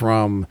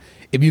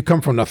you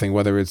come from nothing,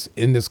 whether it's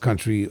in this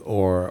country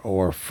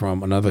or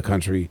from another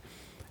country,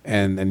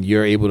 and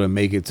you're able to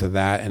make it to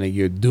that, and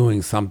you're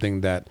doing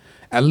something that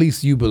at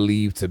least you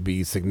believe to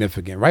be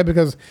significant, right?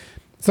 Because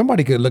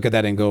somebody could look at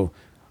that and go,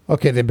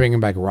 okay, they're bringing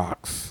back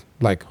rocks.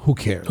 Like, who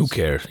cares? Who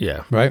cares?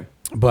 Yeah. Right.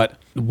 But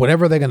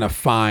whatever they're going to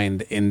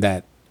find in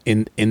that,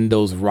 in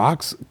those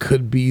rocks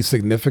could be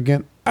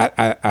significant.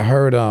 I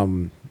heard,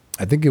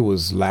 I think it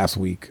was last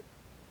week,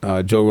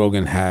 Joe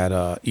Rogan had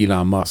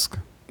Elon Musk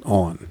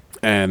on,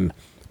 and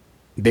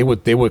they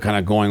were kind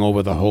of going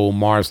over the whole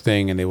Mars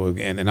thing, and they were,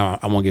 and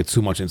I won't get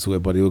too much into it,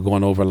 but they were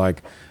going over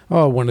like,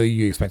 oh, when do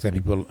you expect that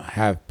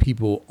have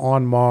people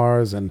on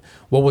Mars, and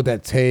what would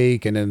that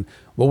take, and then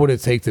what would it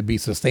take to be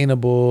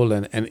sustainable,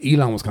 and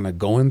Elon was kind of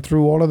going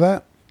through all of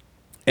that,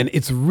 and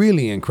it's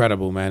really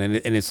incredible, man,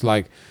 and it's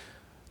like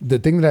the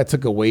thing that I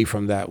took away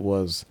from that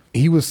was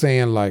he was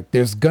saying like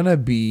there's gonna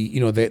be, you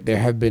know, there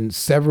have been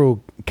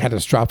several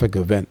catastrophic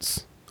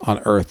events on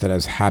Earth that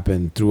has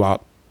happened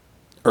throughout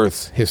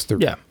Earth's history.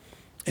 Yeah.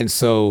 And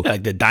so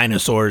like the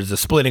dinosaurs, the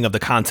splitting of the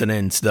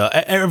continents,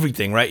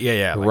 everything, right?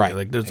 Yeah.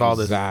 Like there's all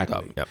this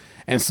stuff. Yep.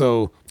 And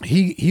so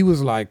he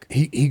was like,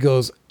 he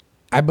goes,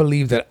 I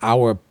believe that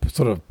our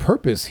sort of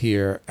purpose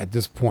here at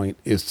this point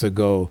is to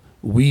go,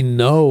 we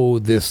know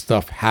this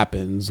stuff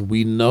happens.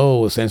 We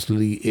know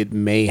essentially it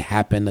may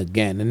happen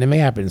again, and it may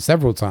happen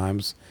several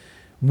times.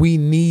 We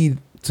need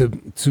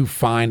to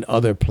find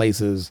other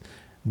places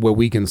where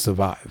we can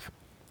survive.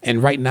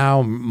 And right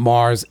now,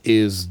 Mars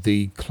is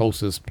the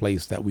closest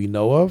place that we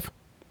know of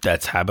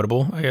that's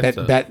habitable, I guess.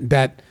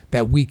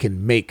 That we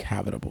can make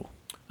habitable.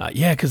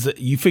 Yeah, because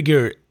you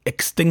figure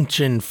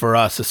extinction for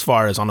us, as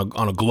far as on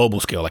a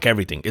global scale, like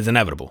everything, is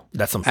inevitable.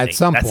 That's some at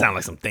some that point. sounds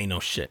like some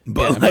Thanos shit.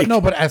 But yeah,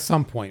 like, but at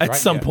some point, at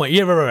some point,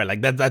 yeah, right.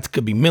 Like that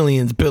could be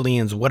millions,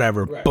 billions,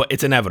 whatever. Right. But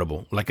it's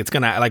inevitable. Like it's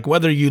gonna, like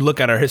whether you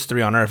look at our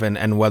history on Earth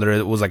and whether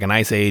it was like an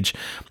ice age,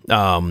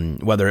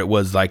 whether it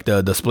was like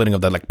the splitting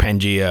of the like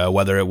Pangea,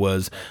 whether it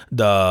was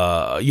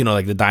the, you know,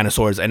 like the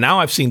dinosaurs. And now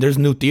I've seen there's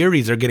new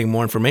theories. They're getting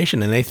more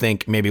information, and they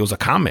think maybe it was a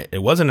comet.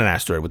 It wasn't an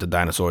asteroid with the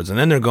dinosaurs. And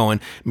then they're going,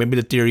 maybe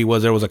the theory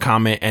was there was a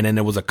comet, and then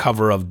there was a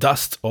cover of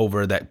dust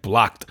over that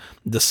blocked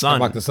the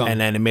sun, and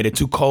then it made it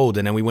too cold,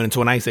 and then we went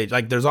into an ice age.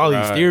 Like there's all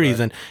these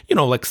theories, and you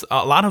know, like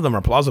a lot of them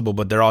are plausible,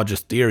 but they're all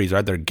just theories,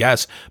 right? They're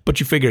guess.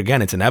 But you figure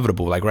again, it's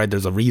inevitable. Like, right,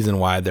 there's a reason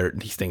why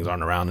these things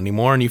aren't around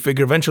anymore, and you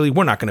figure eventually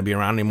we're not going to be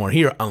around anymore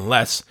here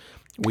unless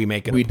we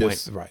make it a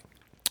point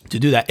to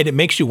do that. And it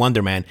makes you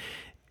wonder, man,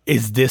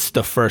 is this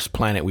the first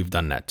planet we've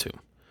done that to?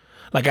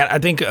 Like, I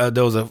think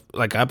there was a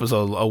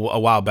episode a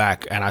while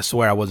back, and I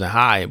swear I wasn't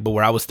high, but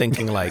where I was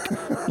thinking like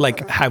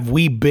have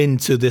we been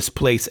to this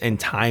place in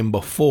time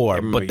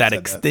before, but that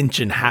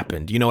extinction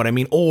happened? You know what I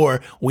mean?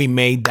 Or we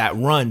made that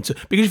run to,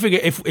 because you figure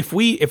if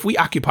we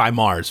occupy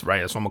Mars,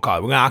 right? That's what I'm gonna call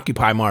it. We're gonna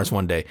occupy Mars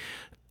one day,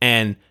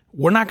 and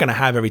we're not gonna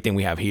have everything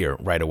we have here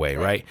right away,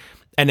 right?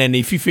 And then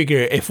if you figure,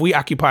 if we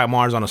occupy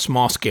Mars on a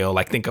small scale,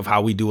 like think of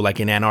how we do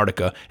like in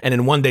Antarctica, and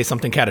then one day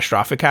something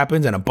catastrophic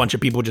happens and a bunch of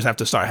people just have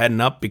to start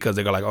heading up because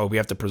they go like, oh, we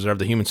have to preserve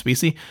the human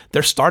species.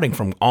 They're starting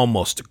from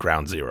almost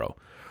ground zero,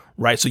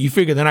 right? So you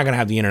figure they're not going to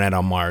have the internet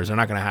on Mars. They're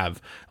not going to have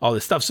all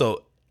this stuff.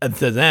 So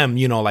to them,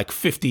 you know, like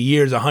 50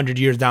 years, 100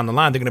 years down the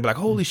line, they're going to be like,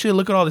 holy shit,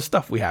 look at all this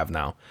stuff we have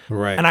now.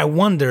 Right. And I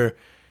wonder,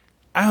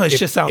 it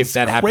just sounds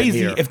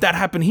crazy if that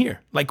happened here.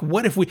 Like,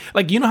 what if we,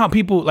 like, you know how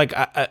people, like,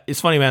 it's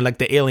funny, man, like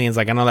the aliens,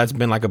 like, I know that's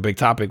been like a big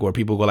topic where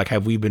people go like,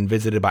 have we been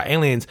visited by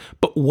aliens?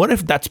 But what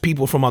if that's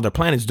people from other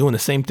planets doing the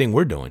same thing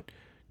we're doing?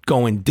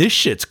 Going, this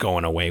shit's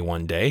going away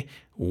one day.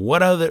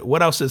 What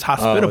else is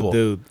hospitable? Oh,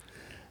 dude.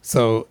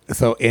 So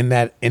in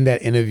that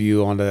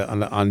interview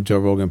on Joe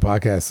Rogan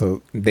podcast,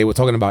 so they were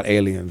talking about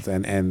aliens,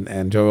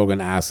 and Joe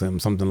Rogan asked him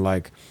something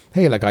like,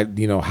 hey, like,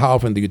 how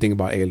often do you think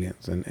about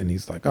aliens? And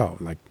he's like, oh,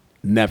 like,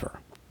 never.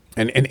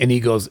 And he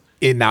goes,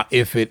 now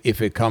if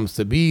it comes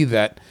to be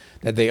that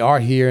they are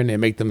here and they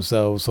make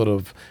themselves sort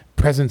of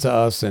present to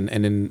us, and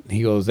then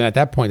he goes, then at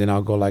that point, then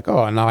I'll go like,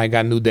 oh, now I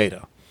got new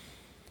data.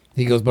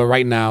 He goes, but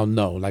right now,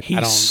 no. Like, he's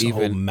I don't so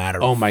even.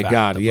 Oh my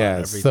God,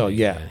 yeah. So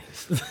yeah.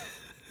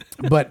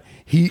 But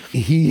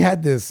he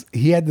had this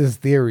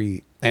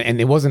theory, and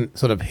it wasn't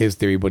sort of his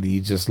theory, but he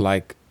just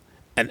like,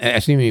 and I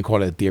shouldn't even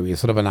call it a theory. It's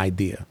sort of an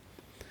idea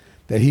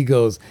that he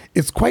goes,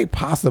 it's quite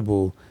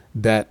possible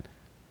that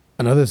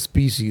another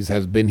species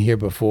has been here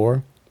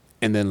before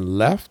and then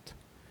left,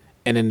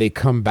 and then they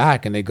come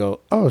back and they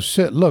go, oh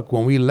shit, look,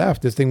 when we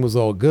left, this thing was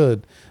all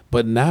good,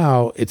 but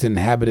now it's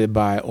inhabited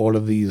by all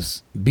of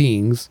these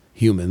beings,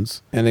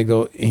 humans, and they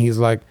go, and he's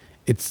like,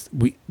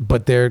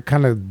 but they're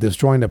kind of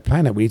destroying the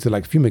planet. We need to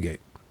like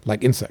fumigate,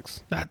 like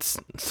insects. It's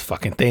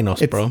fucking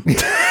Thanos, bro. Fucking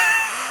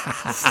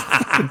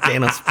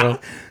Thanos, bro.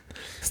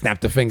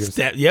 Snap the fingers.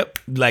 Yep.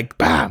 Like,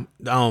 bam.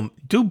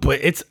 Dude,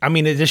 but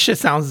this shit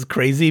sounds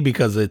crazy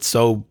because it's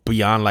so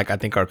beyond, like, I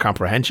think our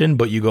comprehension.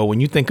 But you go,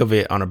 when you think of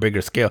it on a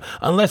bigger scale,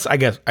 unless, I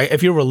guess,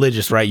 if you're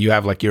religious, right, you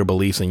have, like, your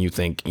beliefs and you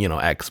think,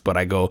 X. But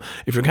I go,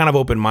 if you're kind of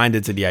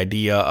open-minded to the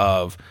idea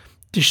of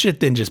this shit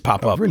didn't just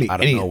pop up really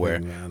out of nowhere.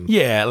 Man.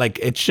 Yeah, like,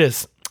 it's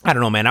just, I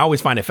don't know, man. I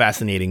always find it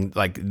fascinating,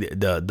 like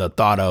the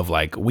thought of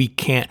like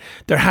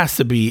there has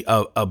to be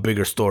a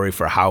bigger story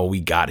for how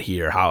we got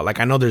here. How, like,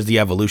 I know there's the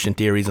evolution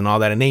theories and all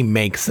that, and they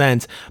make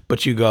sense.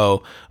 But you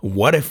go,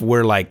 what if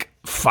we're like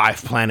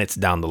 5 planets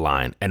down the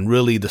line, and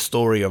really the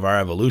story of our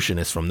evolution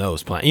is from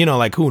those planets?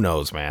 Like, who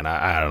knows, man?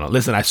 I don't know.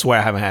 Listen, I swear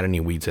I haven't had any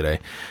weed today,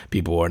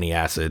 people, or any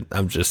acid.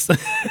 I'm just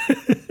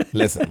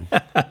listen.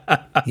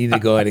 You need to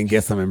go ahead and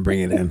get some and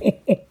bring it in.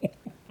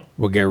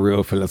 We'll get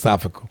real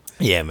philosophical.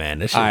 Yeah, man,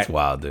 this shit's All right.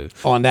 wild, dude.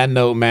 On that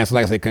note, man, so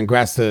like I said,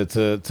 congrats to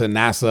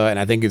NASA, and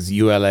I think it's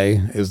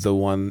ULA is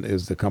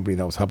the company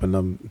that was helping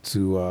them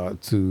to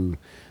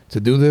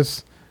do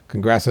this.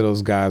 Congrats to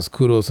those guys.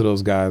 Kudos to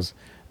those guys.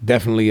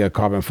 Definitely a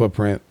carbon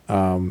footprint.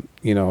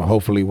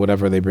 Hopefully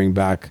whatever they bring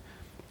back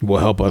will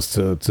help us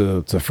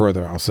to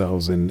further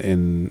ourselves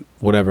in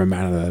whatever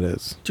manner that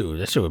is.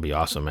 Dude, that shit would be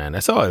awesome, man. I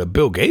saw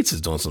Bill Gates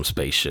is doing some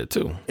space shit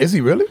too. Is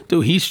he really?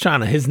 Dude,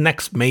 his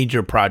next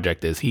major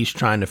project is he's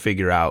trying to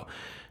figure out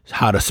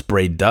how to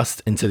spray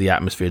dust into the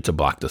atmosphere to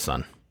block the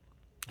sun.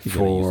 He's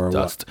gonna use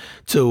dust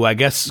to, I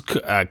guess,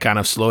 kind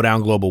of slow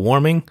down global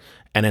warming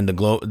and then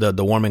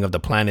the warming of the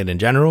planet in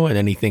general. And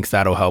then he thinks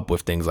that'll help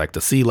with things like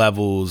the sea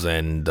levels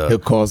and he'll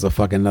cause a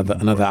fucking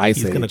another ice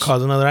age. He's gonna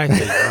cause another ice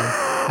age.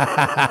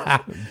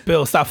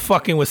 Bill, stop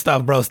fucking with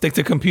stuff, bro. Stick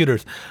to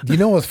computers. You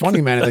know what's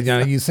funny, man? Is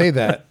that, you say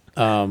that,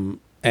 and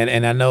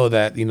I know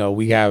that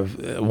we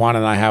have Juan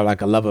and I have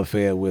like a love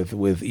affair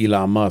with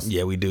Elon Musk.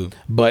 Yeah, we do.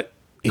 But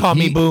call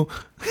me boo.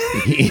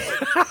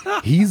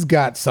 He's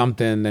got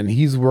something, and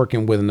he's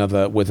working with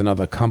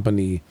another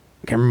company.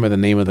 I can't remember the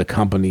name of the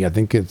company. I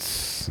think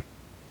it's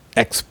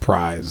X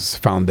Prize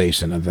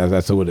Foundation.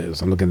 That's who it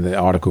is. I'm looking at the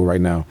article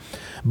right now,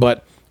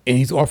 and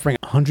he's offering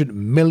 $100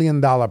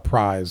 million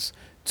prize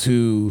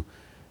to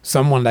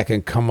someone that can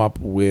come up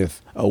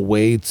with a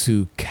way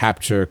to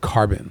capture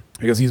carbon,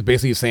 because he's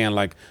basically saying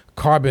like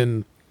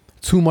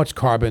too much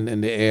carbon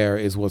in the air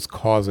is what's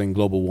causing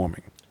global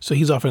warming. So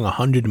he's offering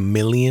 $100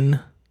 million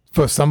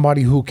for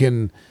somebody who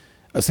can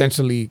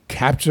essentially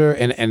capture,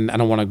 and I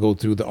don't want to go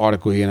through the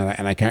article here,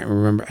 and I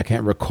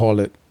can't recall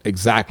it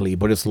exactly,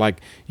 but it's like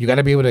you got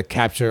to be able to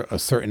capture a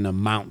certain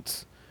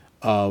amount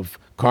of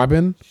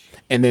carbon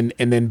and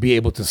then be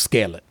able to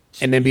scale it,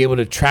 and then be able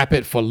to trap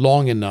it for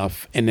long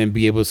enough, and then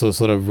be able to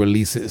sort of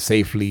release it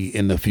safely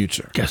in the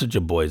future. Guess what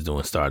your boy's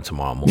doing starting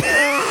tomorrow morning?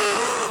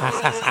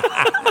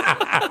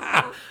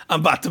 I'm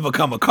about to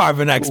become a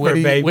carbon expert,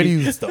 baby. Where do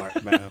you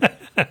start, man?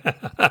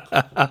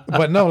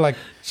 But no, like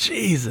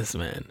Jesus,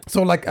 man.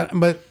 So like,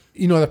 but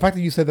the fact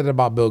that you said that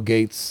about Bill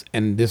Gates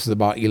and this is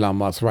about Elon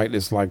Musk, right?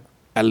 It's like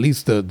at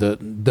least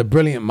the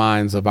brilliant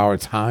minds of our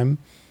time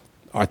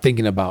are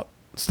thinking about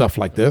stuff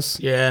like this.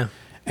 Yeah.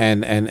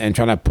 And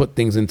trying to put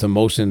things into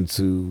motion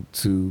to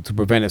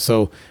prevent it.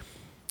 So,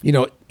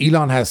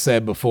 Elon has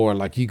said before,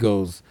 like he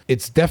goes,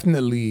 it's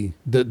definitely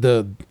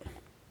the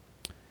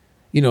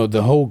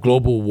whole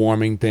global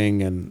warming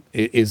thing and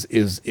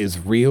is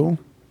real.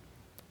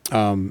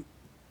 And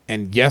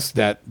yes,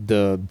 that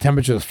the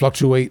temperatures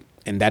fluctuate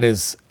and that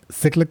is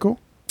cyclical,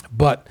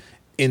 but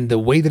in the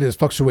way that it's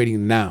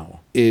fluctuating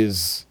now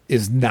is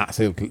not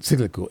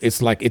cyclical.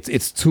 It's like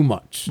it's too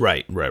much.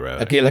 Right.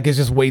 Okay, like it's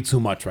just way too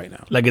much right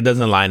now. Like it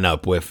doesn't line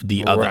up with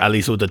the other, at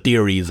least with the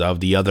theories of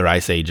the other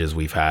ice ages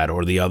we've had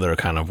or the other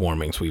kind of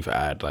warmings we've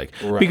had. Like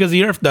because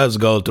the Earth does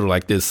go through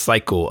like this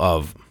cycle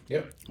of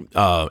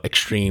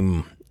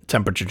extreme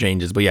temperature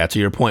changes. But yeah, to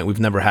your point, we've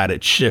never had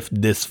it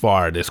shift this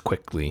far this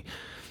quickly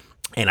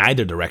in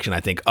either direction, I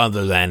think,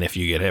 other than if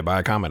you get hit by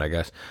a comet, I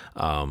guess.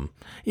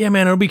 Yeah,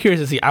 man, it'll be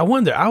curious to see. I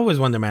always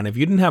wonder, man, if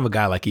you didn't have a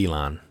guy like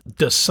Elon,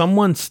 does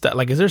someone is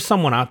there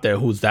someone out there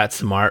who's that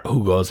smart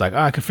who goes like, oh,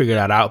 I can figure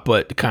that out,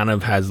 but kind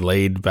of has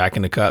laid back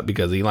in the cut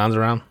because Elon's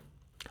around?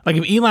 Like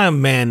if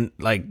Elon, man,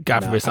 like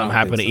God forbid something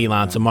happened to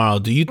Elon tomorrow,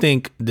 do you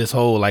think this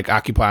whole like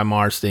Occupy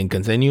Mars thing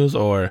continues,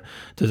 or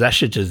does that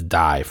shit just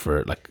die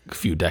for like a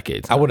few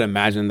decades? I would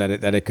imagine that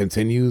it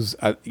continues.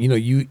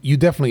 You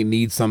definitely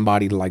need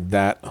somebody like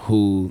that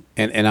who,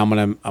 and I'm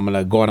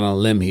gonna go out on a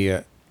limb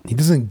here. He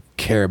doesn't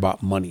care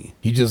about money.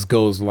 He just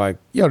goes like,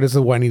 yo, this is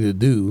what I need to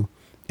do,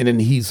 and then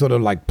he sort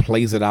of like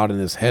plays it out in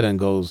his head and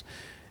goes,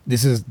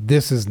 this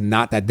is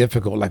not that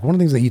difficult. Like one of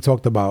the things that he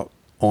talked about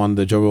on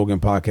the Joe Rogan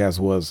podcast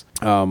was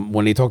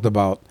when they talked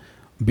about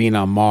being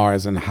on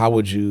Mars and how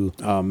would you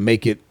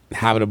make it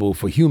habitable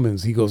for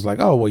humans. He goes like,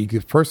 oh well, you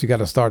got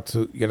to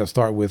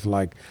start with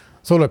like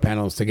solar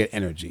panels to get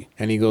energy.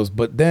 And he goes,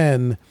 but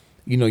then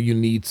you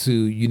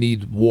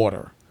need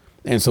water,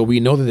 and so we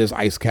know that there's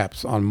ice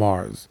caps on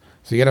Mars,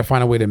 so you got to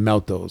find a way to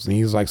melt those. And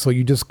he's like, so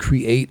you just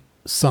create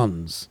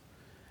suns.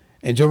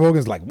 And Joe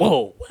Rogan's like,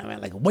 whoa, I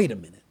mean, like wait a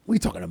minute. What are you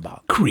talking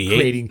about?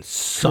 Creating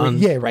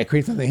suns. Yeah, right.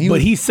 Create something.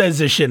 He says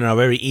this shit in a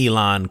very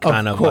Elon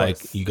kind of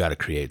like, you got to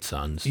create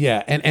suns.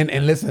 Yeah.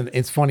 And listen,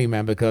 it's funny,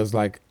 man, because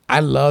like I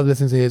love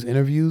listening to his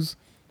interviews,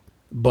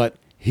 but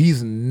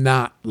he's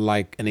not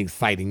like an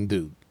exciting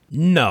dude.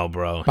 No,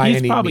 bro.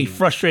 He's probably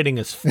frustrating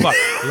as fuck.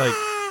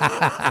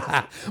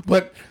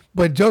 Like,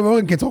 but Joe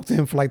Rogan can talk to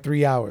him for like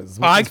 3 hours.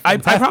 I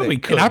probably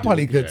could. And I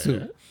probably could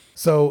too.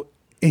 So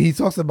he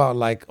talks about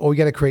like, oh, we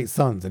got to create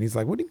suns. And he's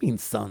like, what do you mean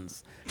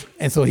suns?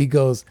 And so he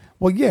goes,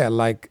 well, yeah,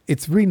 like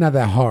it's really not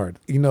that hard.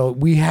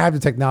 We have the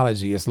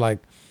technology. It's like,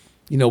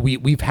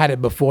 we've had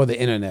it before the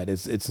internet.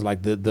 It's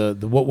like the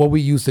what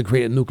we use to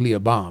create a nuclear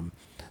bomb.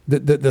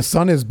 The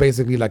sun is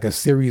basically like a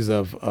series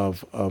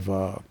of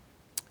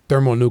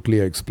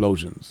thermonuclear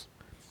explosions.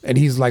 And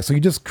he's like, so you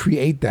just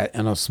create that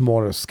on a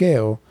smaller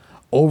scale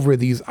over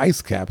these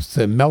ice caps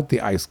to melt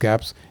the ice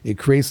caps. It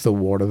creates the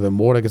water. The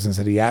water gets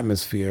into the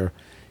atmosphere,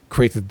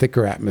 creates a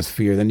thicker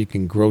atmosphere. Then you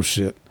can grow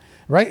shit.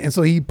 Right. And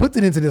so he puts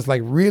it into this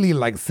like really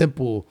like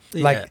simple,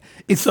 like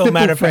it's so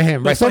matter for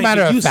him. Right. So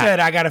matter of you fact. said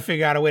I got to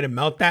figure out a way to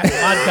melt that.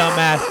 My dumb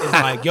ass is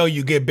like, yo,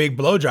 you get big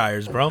blow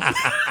dryers, bro.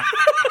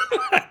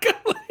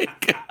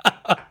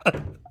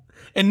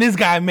 And this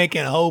guy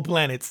making whole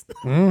planets.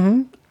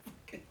 Mm-hmm.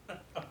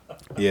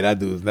 Yeah, that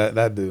dude,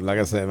 like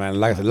I said, man,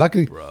 like I said,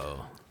 luckily,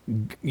 bro.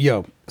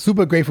 Yo,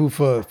 super grateful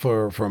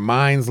for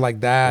minds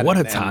like that. What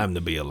a time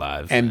to be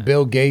alive. And man.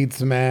 Bill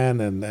Gates, man,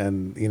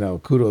 and you know,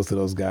 kudos to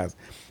those guys.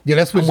 Yeah,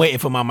 that's what I'm waiting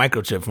for my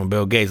microchip from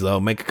Bill Gates, though.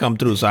 Make it come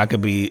through so I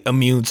could be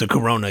immune to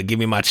Corona. Give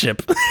me my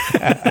chip.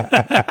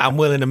 I'm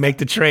willing to make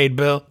the trade,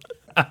 Bill.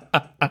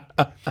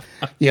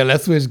 Yeah,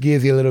 let's switch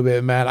gears here a little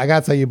bit, man. I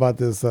gotta tell you about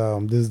this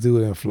this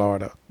dude in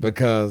Florida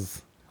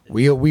because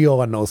we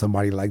all know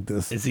somebody like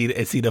this. Is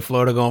he the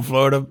Florida going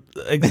Florida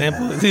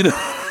example?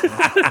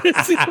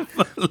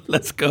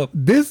 Let's go.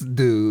 This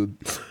dude.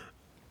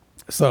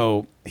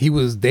 So he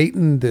was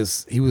dating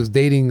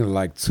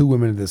like two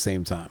women at the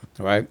same time,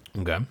 right?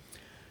 Okay.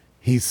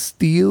 He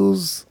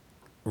steals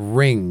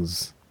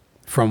rings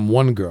from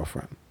one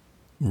girlfriend.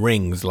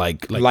 Rings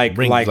like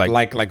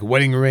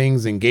wedding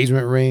rings,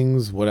 engagement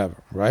rings, whatever,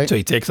 right? So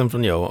he takes them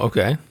from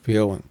okay.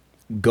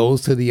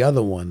 Goes to the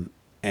other one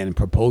and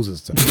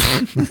proposes to her.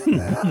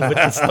 With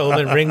the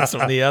stolen rings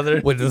from the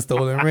other. With the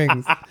stolen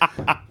rings.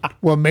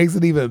 What makes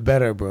it even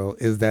better, bro,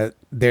 is that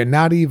they're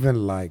not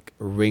even like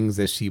rings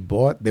that she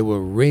bought. They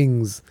were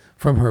rings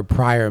from her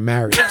prior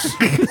marriage.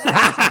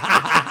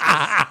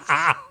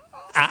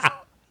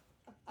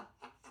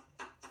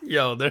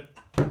 Yo, they're...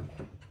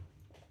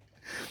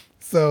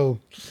 So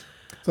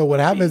what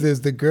happens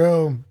is the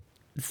girl...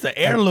 It's the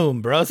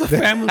heirloom, bro. It's a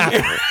family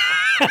heirloom.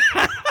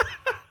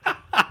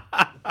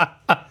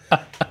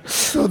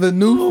 So the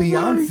new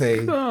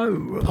fiance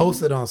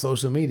posted on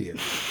social media.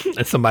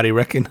 And somebody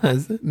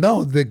recognized it?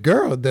 No, the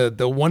girl,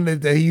 the one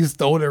that he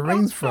stole the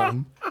rings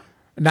from.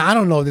 Now, I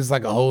don't know if this is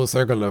like a whole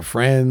circle of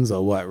friends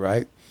or what,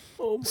 right?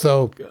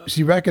 So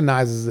she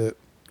recognizes it,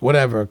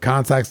 whatever,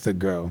 contacts the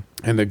girl,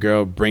 and the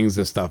girl brings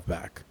the stuff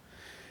back.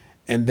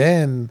 And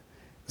then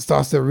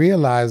starts to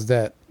realize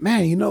that,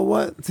 man, you know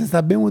what? Since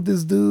I've been with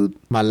this dude,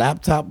 my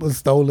laptop was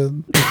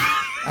stolen.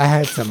 I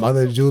had some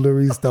other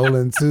jewelry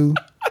stolen too.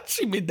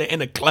 She made the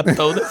in a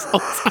klepto this whole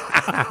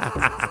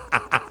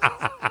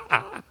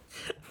time.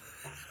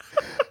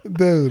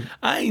 Dude.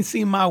 I ain't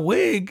seen my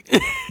wig.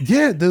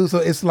 Yeah, dude. So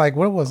it's like,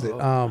 what was it?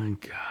 Oh my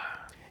God.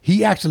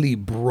 He actually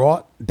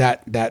brought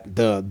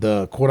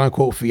the quote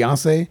unquote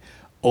fiance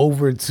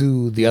over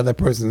to the other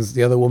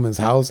woman's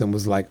house and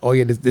was like, oh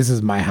yeah, this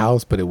is my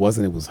house, but it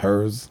wasn't, it was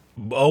hers.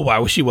 Oh, why?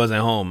 Well, she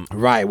wasn't home.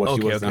 Right,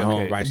 she wasn't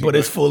home. Right, but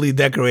it's fully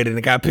decorated and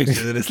it got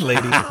pictures of this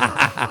lady.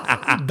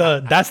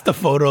 That's the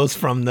photos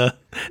from that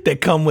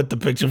come with the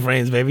picture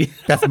frames, baby.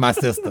 That's my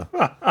sister.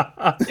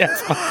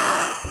 Yes,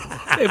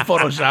 they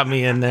Photoshopped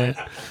me in there.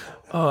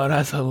 Oh,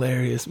 that's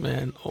hilarious,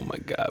 man. Oh my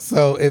God.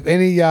 So if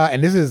any of y'all,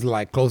 and this is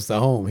like close to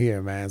home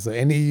here, man. So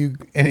any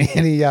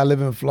of y'all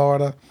live in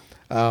Florida,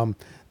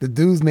 the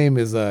dude's name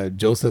is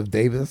Joseph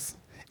Davis,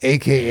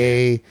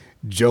 aka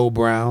Joe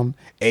Brown,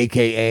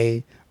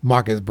 aka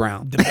Marcus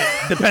Brown.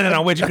 Depending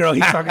on which girl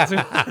he's talking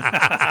to.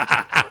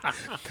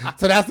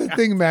 So that's the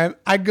thing, man.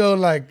 I go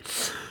like,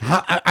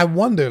 I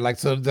wonder, like,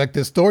 so like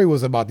the story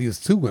was about these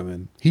two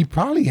women. He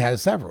probably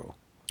has several.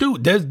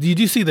 Dude, did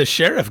you see the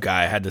sheriff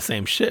guy had the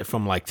same shit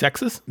from like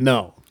Texas?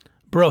 No.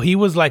 Bro, he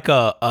was like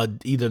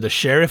either the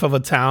sheriff of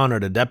a town or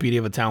the deputy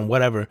of a town,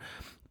 whatever.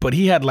 But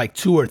he had like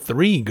 2 or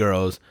 3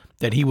 girls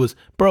that he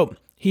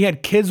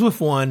had kids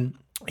with one.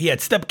 He had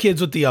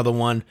stepkids with the other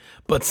one.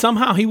 But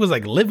somehow he was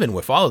like living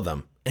with all of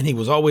them. And he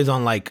was always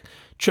on like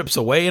trips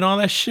away and all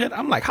that shit.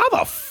 I'm like, how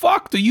the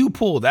fuck do you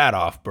pull that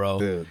off, bro?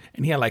 Dude.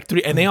 And he had like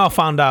 3, and they all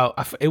found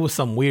out, it was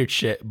some weird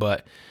shit.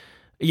 But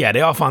yeah,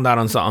 they all found out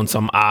on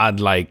some odd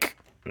like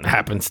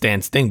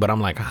happenstance thing. But I'm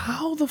like,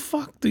 how the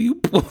fuck do you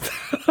pull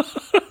that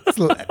off?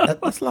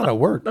 That's a lot of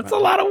work. That's a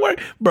lot of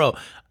work. Bro,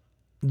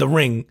 the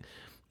ring,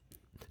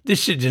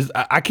 this shit just,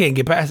 I can't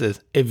get past this.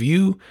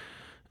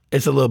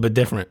 It's a little bit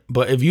different.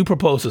 But if you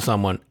propose to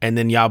someone and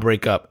then y'all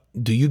break up,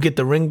 do you get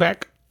the ring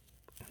back?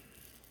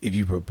 If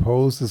you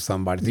propose to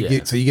somebody, you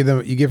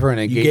give her an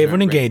engagement. You gave her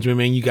an engagement,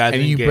 man. You guys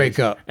and you break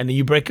up. And then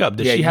you break up.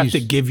 Does she have to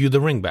give you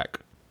the ring back?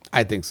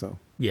 I think so.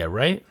 Yeah,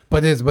 right?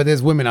 But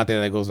there's women out there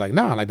that goes like,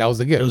 nah, like that was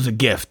a gift. It was a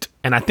gift.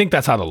 And I think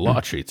that's how the law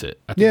treats it.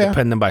 I think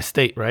depending by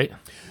state, right?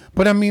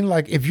 But I mean,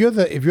 like, if you're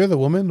the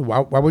woman, why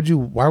would you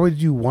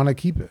want to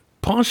keep it?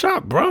 Pawn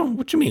shop, bro.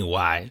 What you mean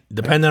why?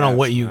 Depending on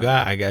what you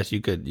got, I guess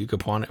you could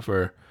pawn it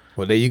for.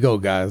 Well, there you go,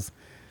 guys.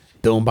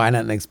 Don't buy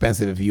nothing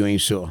expensive if you ain't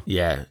sure.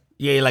 Yeah.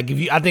 Yeah, like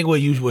I think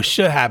what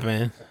should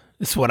happen,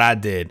 this is what I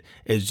did,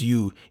 is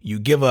you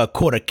give her a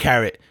quarter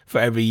carat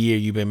for every year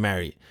you've been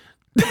married.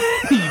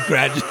 You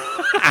graduate.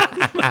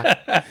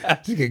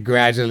 You can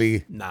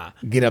gradually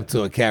get up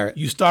to a carat.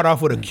 You start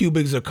off with a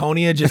cubic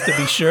zirconia just to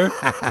be sure,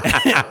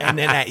 and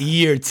then at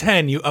year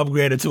 10 you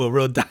upgrade it to a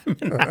real diamond.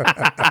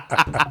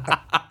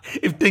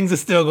 If things are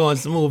still going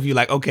smooth, you're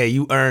like, okay,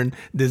 you earned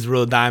this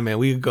real diamond.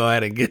 We can go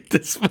ahead and get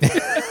this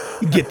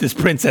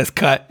princess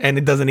cut, and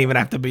it doesn't even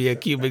have to be a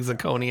cubic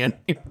zirconia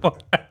anymore.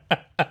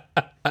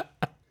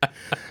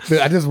 Dude,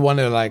 I just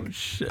wonder, like,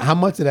 how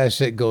much of that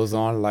shit goes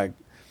on. Like,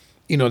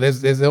 you know,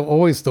 there's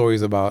always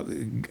stories about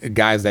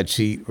guys that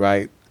cheat,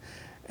 right?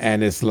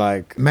 And it's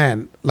like,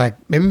 man, like,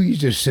 maybe you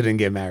just shouldn't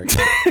get married.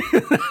 You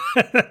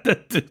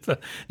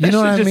know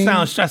what I mean? Just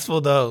sounds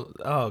stressful, though.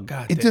 Oh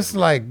God, it just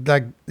like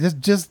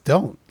just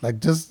don't, like,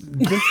 just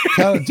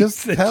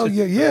tell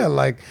you, yeah,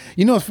 like,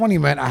 you know, it's funny,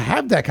 man. I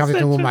have that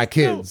conversation with my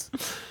kids,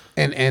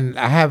 and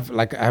I have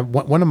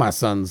one of my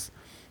sons.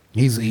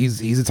 He's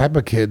the type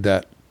of kid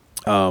that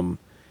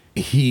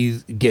he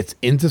gets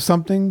into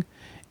something,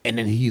 and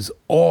then he's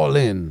all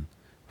in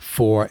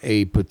for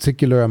a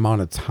particular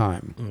amount of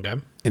time. Okay.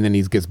 And then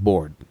he gets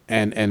bored.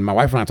 And my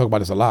wife and I talk about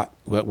this a lot,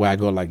 where I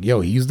go like,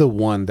 yo, he's the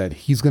one that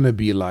he's going to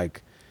be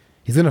like,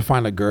 he's going to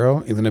find a girl,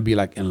 he's going to be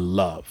like in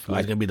love. Like,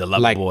 he's going to be the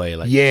love boy.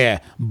 Like, yeah,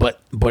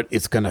 but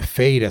it's going to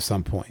fade at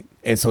some point.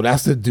 And so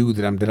that's the dude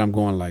that I'm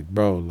going like,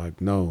 bro, like,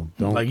 no,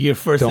 don't. Like, your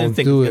first instinct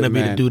is going to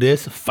be to do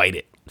this, fight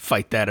it.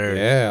 Fight that urge.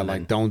 Yeah,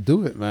 like, don't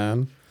do it,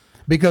 man.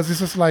 Because it's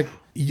just like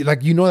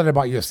you know that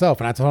about yourself.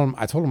 And I told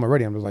him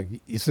already, I'm just like,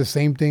 it's the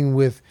same thing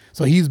with,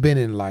 so he's been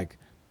in like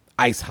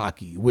ice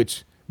hockey,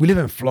 which we live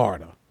in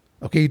Florida.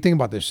 Okay, you think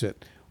about this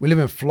shit. We live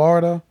in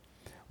Florida.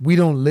 We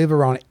don't live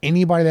around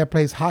anybody that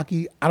plays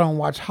hockey. I don't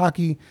watch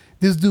hockey.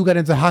 This dude got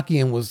into hockey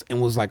and was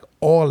like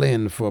all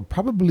in for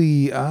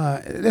probably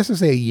let's just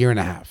say a year and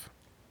a half.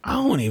 I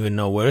don't even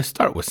know where to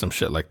start with some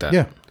shit like that.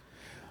 Yeah.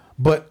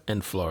 But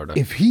in Florida,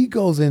 if he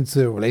goes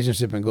into a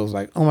relationship and goes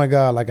like, oh my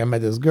God, like, I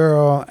met this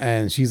girl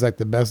and she's like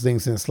the best thing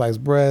since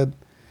sliced bread,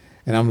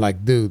 and I'm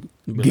like, dude,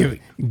 give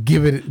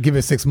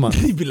it 6 months.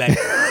 He'd be like,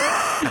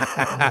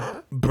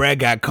 bread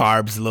got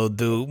carbs, little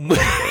dude.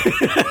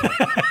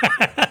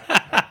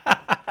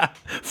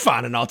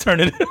 Find an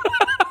alternative.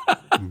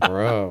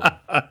 Bro.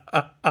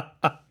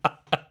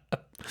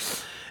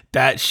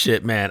 That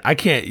shit, man. I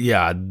can't.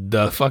 Yeah,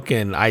 the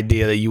fucking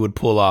idea that you would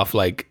pull off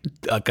like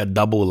a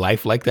double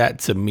life like that,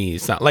 to me,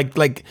 it's not like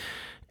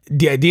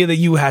the idea that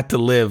you had to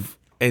live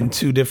in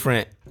two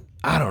different.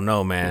 I don't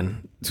know,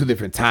 man. Two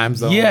different time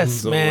zones.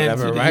 Yes, or man.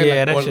 whatever, right?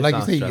 Yeah, like, that shit like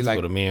sounds you say, stressful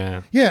like, to me,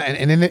 man. Yeah,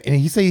 and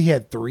he said he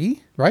had 3,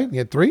 right? He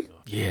had 3.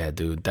 Yeah,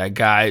 dude. That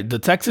guy, the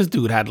Texas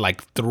dude, had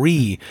like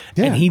 3,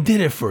 yeah. And he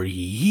did it for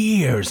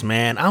years,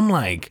 man. I'm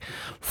like,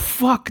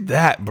 fuck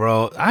that,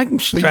 bro. I'm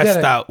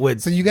stressed out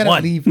with. So you gotta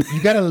one. leave.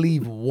 You gotta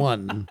leave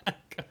one.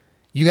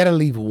 You gotta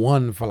leave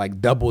one for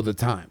like double the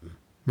time,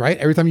 right?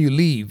 Every time you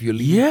leave for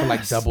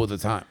like double the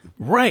time.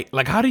 Right.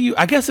 Like, how do you,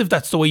 I guess if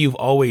that's the way you've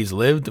always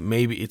lived,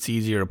 maybe it's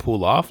easier to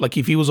pull off. Like,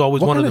 if he was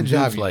always one of the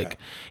dudes, like,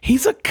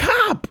 he's a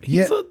cop.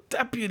 He's a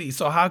deputy.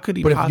 So how could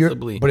he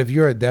possibly? But if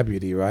you're a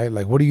deputy, right?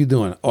 Like, what are you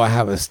doing? Oh, I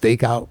have a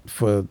stakeout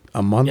for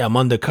a month? Yeah, I'm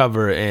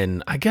undercover,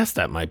 and I guess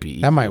that might be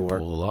easy. That might work.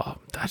 Pull off.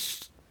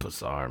 That's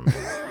bizarre,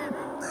 man.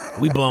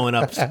 We blowing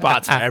up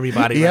spots for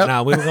everybody right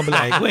now. We're going to be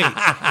like, wait,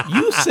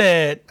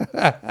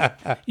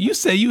 you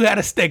said you had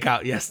a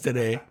stakeout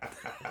yesterday.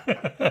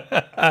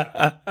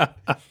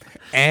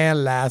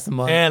 And last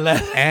month.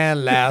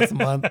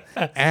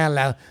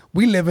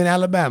 We live in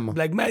Alabama.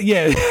 Like, man,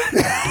 yeah.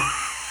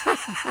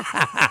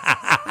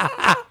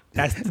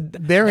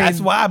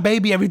 That's why,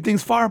 baby,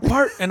 everything's far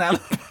apart. And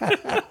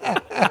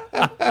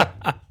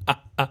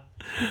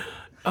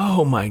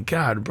oh my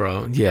God,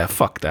 bro. Yeah,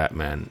 fuck that,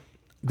 man.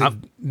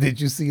 Did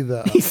you see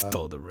the? He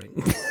stole the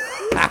ring.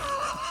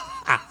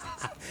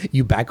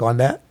 You back on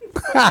that?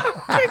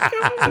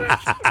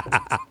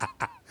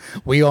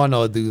 We all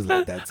know dudes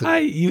like that too.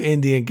 You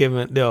Indian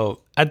giving,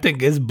 I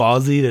think it's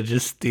ballsy to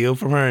just steal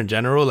from her in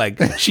general.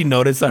 Like, she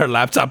noticed her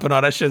laptop and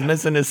all that shit's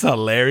missing. It's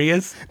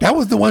hilarious. That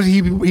was the one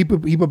he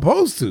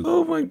proposed to.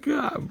 Oh my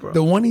God, bro.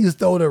 The one he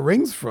stole the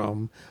rings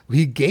from,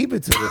 he gave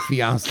it to the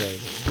fiance.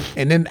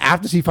 And then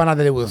after she found out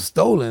that it was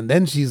stolen,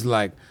 then she's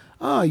like,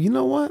 oh, you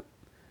know what?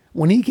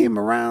 When he came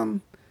around,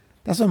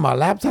 that's when my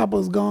laptop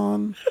was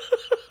gone.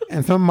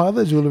 And some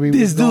other jewelry was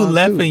gone. This dude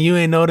left and you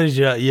ain't noticed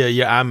your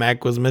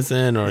iMac was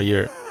missing, or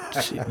your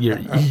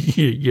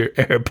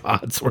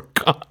AirPods were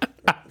gone.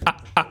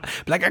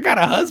 Like, I got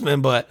a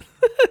husband, but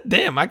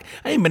damn, I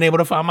ain't been able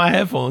to find my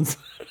headphones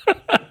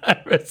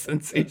ever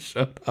since he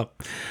showed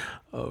up.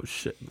 Oh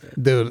shit, man.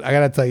 Dude, I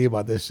gotta tell you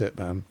about this shit,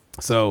 man.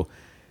 So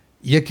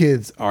your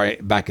kids are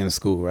back in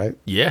school, right?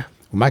 Yeah.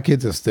 My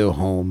kids are still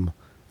home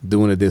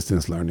doing a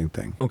distance learning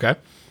thing. Okay.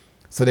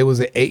 So there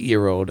was an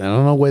 8-year-old, and I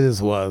don't know where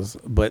this was,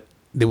 but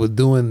they were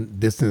doing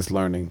distance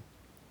learning,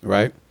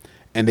 right?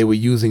 And they were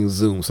using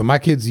Zoom. So my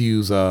kids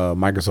use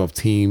Microsoft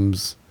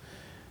Teams,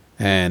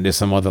 and there's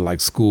some other like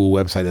school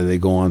website that they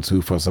go on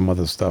to for some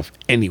other stuff.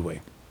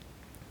 Anyway,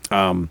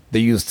 they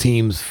use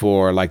Teams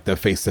for like the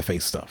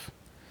face-to-face stuff.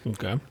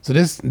 Okay. So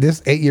this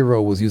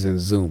 8-year-old was using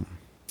Zoom,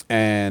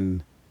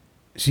 and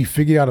she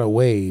figured out a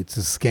way to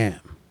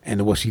scam.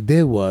 And what she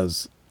did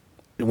was,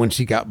 when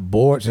she got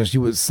bored, so she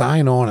would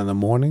sign on in the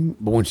morning,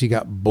 but when she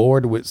got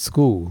bored with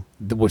school,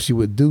 what she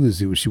would do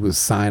is she would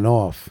sign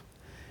off,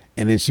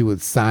 and then she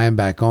would sign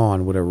back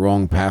on with a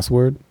wrong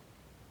password,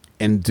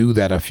 and do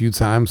that a few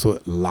times so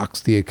it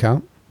locks the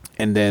account.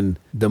 And then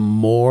the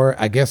more,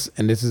 I guess,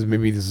 and this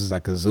is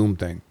like a Zoom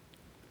thing,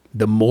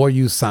 the more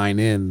you sign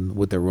in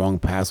with the wrong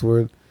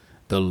password,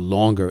 the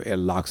longer it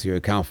locks your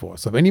account for.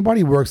 So if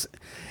anybody works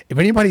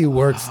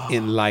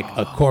in like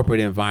a corporate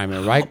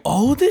environment, right? How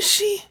old is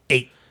she?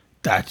 8.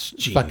 That's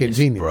genius, fucking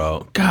genius,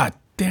 bro. God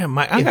damn,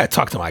 I gotta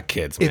talk to my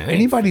kids, man. If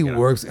anybody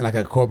works in like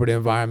a corporate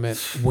environment,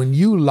 when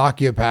you lock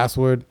your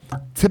password,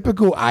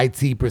 typical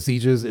IT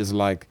procedures is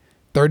like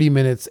 30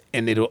 minutes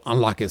and it'll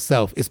unlock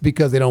itself. It's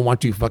because they don't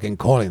want you fucking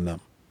calling them.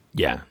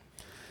 Yeah.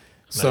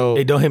 So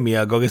hey, don't hit me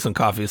up. Go get some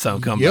coffee or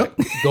something. Come back.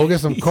 Go get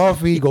some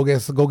coffee. Go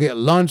get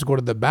lunch. Go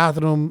to the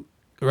bathroom,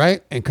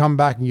 right, and come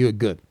back and you're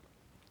good.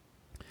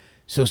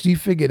 So she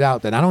figured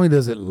out that not only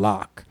does it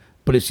lock,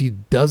 but if she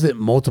does it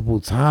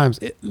multiple times,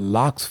 it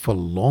locks for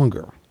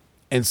longer.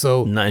 And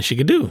so nothing she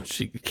could do.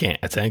 She can't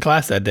attend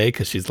class that day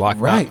because she's locked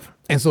right. up.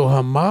 And so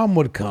her mom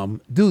would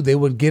come, dude. They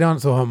would get on.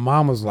 So her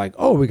mom was like,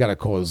 "Oh, we got to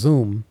call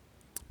Zoom."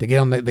 They get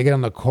on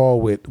the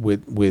call with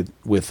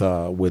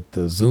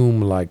the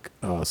Zoom like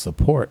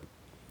support,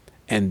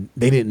 and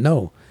they didn't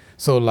know.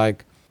 So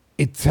like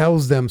it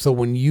tells them. So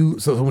when you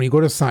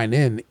go to sign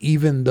in,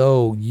 even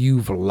though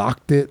you've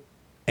locked it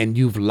and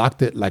you've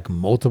locked it like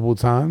multiple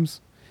times,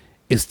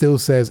 it still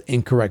says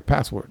incorrect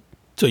password.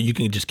 So you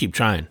can just keep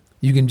trying.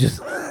 You can just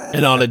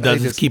and all it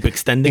does is keep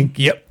extending.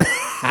 Yep.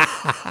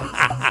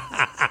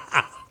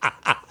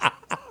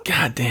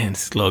 God damn,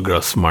 this little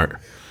girl's smart.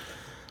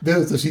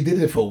 Dude, so she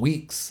did it for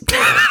weeks.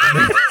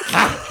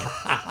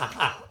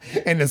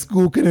 And the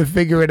school couldn't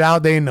figure it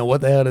out. They didn't know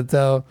what the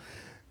hell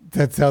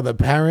to tell the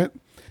parent.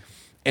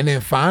 And then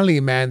finally,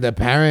 man, the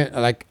parent,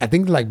 like, I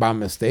think like by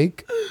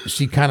mistake,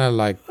 she kind of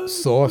like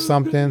saw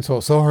something. So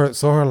saw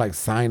her like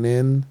sign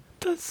in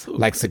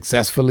like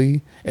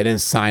successfully and then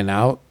sign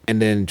out and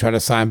then try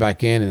to sign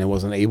back in and it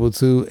wasn't able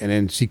to. And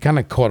then she kind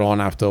of caught on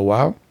after a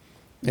while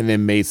and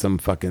then made some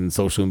fucking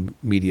social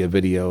media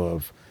video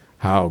of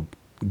how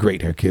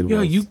great her kid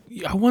was.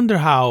 I wonder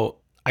how,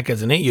 like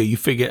as an 8-year, you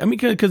figure. I mean,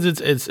 because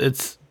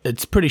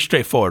it's pretty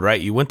straightforward,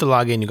 right? You went to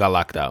log in, you got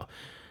locked out,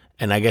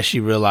 and I guess she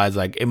realized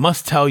like it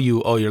must tell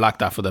you, oh, you're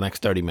locked out for the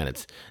next 30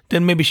 minutes.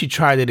 Then maybe she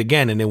tried it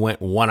again, and it went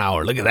 1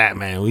 hour. Look at that,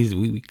 man.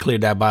 We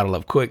cleared that bottle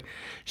up quick.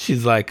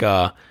 She's like,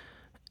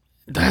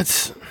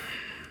 that's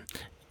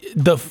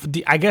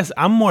the. I guess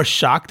I'm more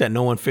shocked that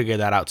no one figured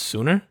that out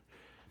sooner.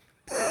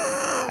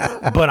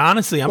 But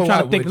honestly, I'm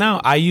trying to think now.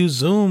 I use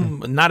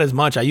Zoom not as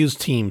much. I use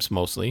Teams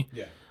mostly.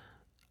 Yeah.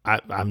 I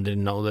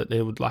didn't know that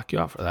they would lock you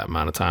out for that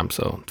amount of time.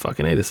 So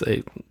fucking this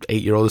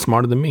 8-year-old is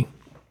smarter than me.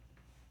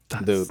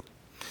 Dude,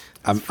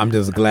 I'm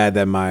just glad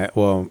that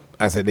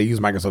I said they use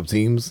Microsoft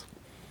Teams,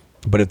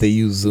 but if they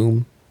use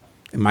Zoom,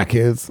 and my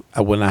kids,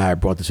 I would not have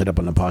brought the shit up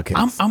on the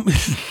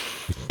podcast.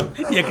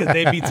 Yeah, because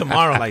they'd be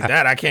tomorrow like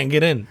that. I can't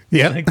get in.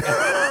 Yeah, like,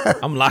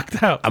 I'm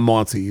locked out. I'm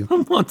on to you.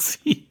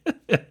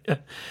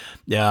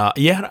 Yeah.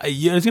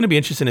 It's going to be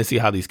interesting to see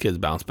how these kids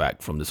bounce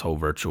back from this whole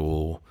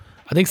virtual.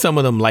 I think some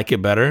of them like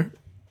it better.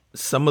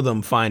 Some of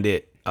them find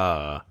it.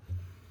 I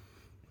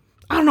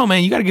don't know,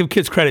 man. You got to give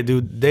kids credit,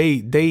 dude.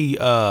 They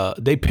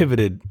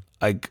pivoted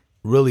like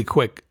really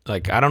quick.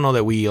 Like I don't know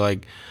that we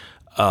like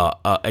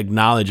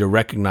acknowledge or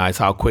recognize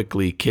how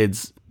quickly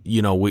kids.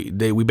 You know, we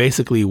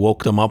basically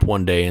woke them up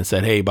one day and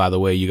said, hey, by the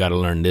way, you got to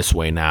learn this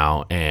way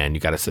now, and you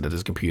got to sit at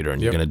this computer,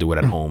 and you're going to do it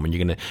at home, and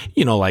you're going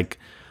to, like.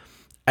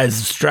 As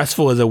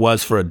stressful as it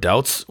was for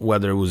adults,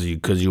 whether it was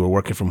because you were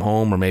working from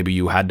home or maybe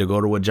you had to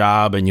go to a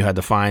job and you had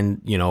to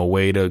find, a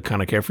way to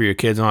kind of care for your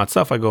kids and all that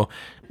stuff. I go,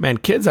 man,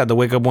 kids had to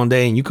wake up one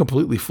day and you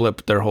completely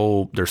flipped their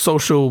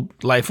social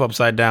life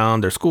upside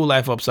down, their school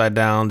life upside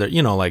down. I'm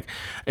going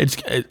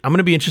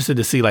to be interested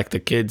to see like the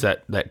kids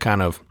that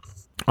kind of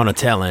on a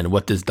tail end,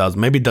 what this does.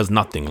 Maybe it does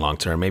nothing long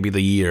term. Maybe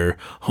the year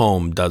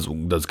home does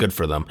good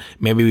for them.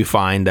 Maybe we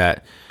find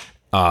that,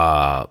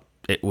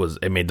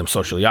 it made them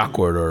socially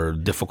awkward or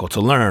difficult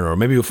to learn, or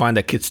maybe you'll find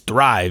that kids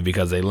thrive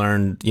because they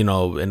learn, in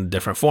a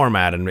different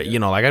format. And,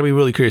 like I'd be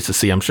really curious to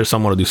see. I'm sure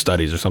someone will do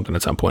studies or something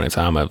at some point in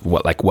time of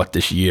what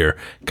this year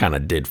kind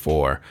of did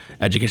for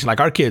education. Like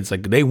our kids,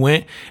 like they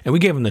went and we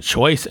gave them the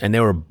choice and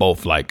they were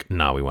both like,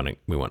 no, we want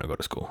to go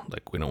to school.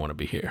 Like we don't want to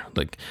be here.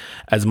 Like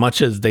as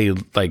much as they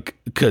like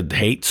could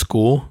hate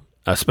school,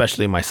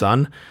 especially my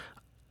son,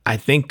 I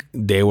think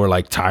they were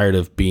like tired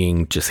of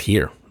being just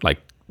here. Like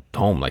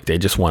home, like they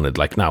just wanted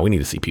like, we need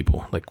to see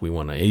people, like we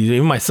want to.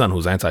 Even my son,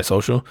 who's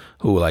antisocial,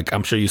 who like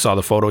I'm sure you saw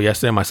the photo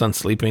yesterday, my son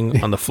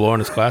sleeping on the floor in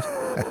his class,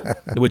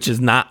 which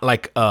is not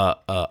like a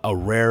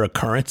rare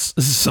occurrence.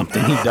 This is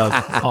something he does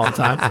all the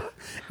time.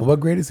 And what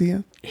grade is he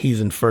in?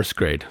 He's in first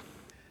grade.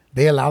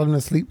 They allowed him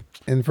to sleep?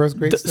 in first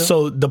grade still?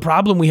 So the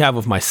problem we have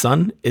with my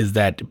son is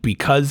that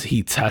because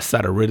he tests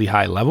at a really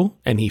high level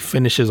and he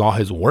finishes all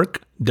his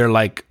work, they're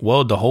like,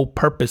 well, the whole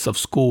purpose of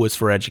school is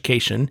for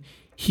education.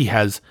 He's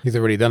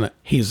already done it.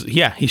 He's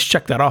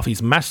checked that off.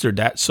 He's mastered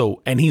that.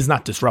 So, and he's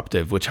not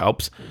disruptive, which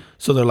helps.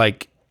 So they're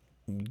like,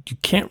 you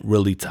can't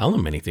really tell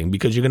him anything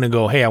because you're going to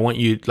go, hey, I want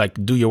you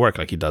like do your work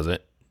like he does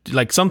it.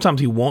 Like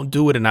sometimes he won't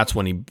do it and that's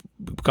when he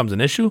becomes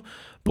an issue.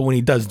 But when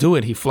he does do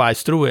it, he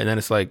flies through it. And then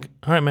it's like,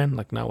 all right, man,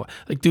 like now what?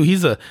 Like, dude,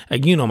 he's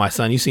like, you know, my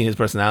son, you've seen his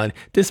personality.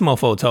 This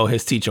mofo told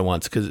his teacher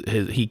once because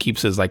he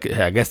keeps his, like,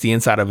 I guess the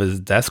inside of his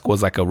desk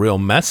was like a real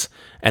mess.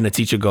 And the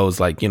teacher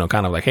goes like, you know,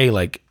 kind of like, hey,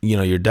 like, you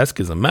know, your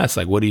desk is a mess.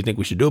 Like, what do you think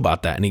we should do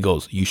about that? And he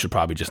goes, you should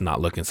probably just not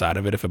look inside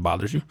of it if it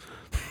bothers you.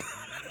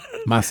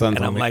 My son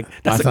told me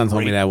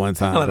that one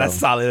time. Oh, that's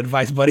solid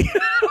advice, buddy.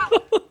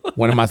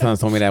 One of my sons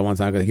told me that one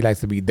time because he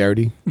likes to be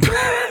dirty.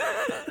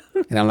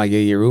 And I'm like, yeah,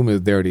 your room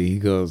is dirty. He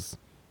goes,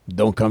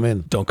 don't come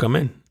in. Don't come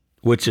in.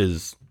 Which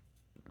is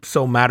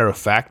so matter of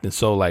fact and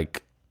so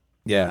like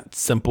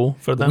simple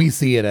for them. We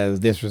see it as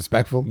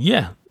disrespectful.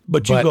 Yeah.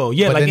 But you go,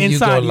 yeah, like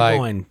inside you're like,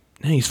 going,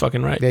 hey, he's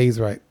fucking right. Yeah, he's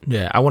right.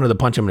 Yeah. I wanted to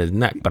punch him in his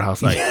neck, but I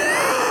was like,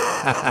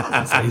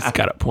 he's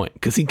got a point.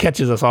 Because he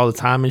catches us all the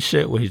time and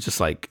shit where he's just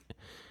like,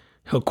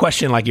 he'll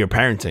question like your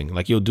parenting.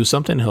 Like you'll do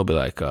something and he'll be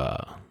like,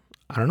 I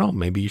don't know,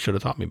 maybe you should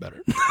have taught me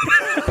better.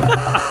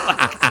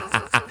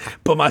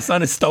 But my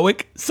son is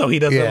stoic, so he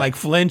doesn't like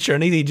flinch or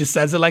anything. He just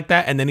says it like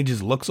that, and then he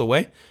just looks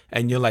away.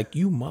 And you're like,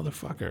 you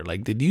motherfucker.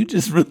 Like, did you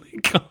just really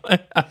come?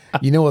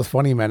 You know what's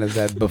funny, man, is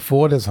that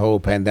before this whole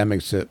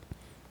pandemic shit,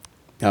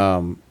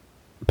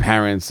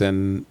 parents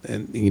and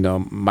you know,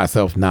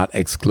 myself not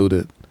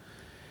excluded,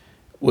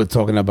 we're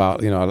talking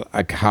about, you know,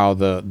 like how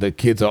the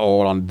kids are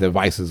all on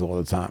devices all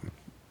the time.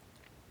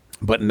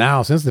 But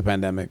now, since the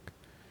pandemic,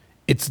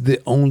 it's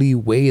the only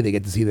way they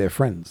get to see their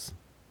friends.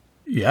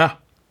 Yeah.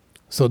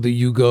 So do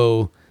you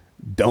go,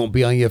 don't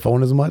be on your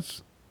phone as much?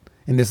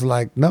 And it's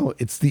like, no,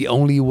 it's the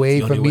only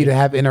way for me to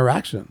have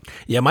interaction.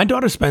 Yeah, my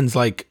daughter spends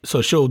like,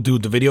 so she'll do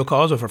the video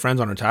calls with her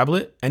friends on her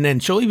tablet, and then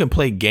she'll even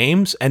play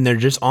games, and they're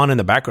just on in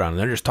the background, and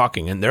they're just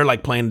talking, and they're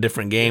like playing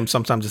different games.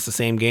 Sometimes it's the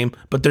same game,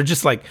 but they're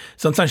just like,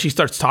 sometimes she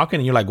starts talking,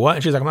 and you're like, what?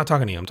 And she's like, I'm not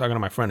talking to you. I'm talking to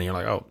my friend. And you're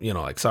like, oh, you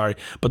know, like, sorry.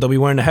 But they'll be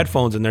wearing the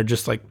headphones, and they're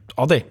just like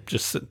all day,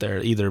 just sit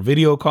there, either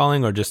video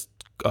calling or just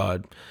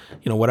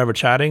you know, whatever,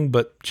 chatting,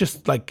 but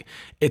just like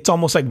it's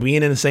almost like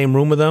being in the same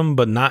room with them,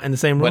 but not in the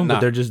same room, but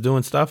they're just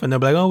doing stuff, and they'll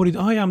be like, oh,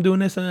 oh yeah, I'm doing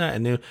this and that,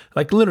 and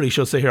like literally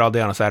she'll sit here all day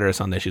on a Saturday or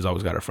Sunday. She's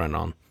always got her friend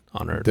on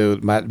her.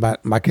 Dude,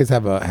 my kids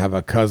have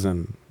a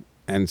cousin,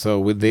 and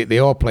so they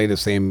all play the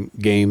same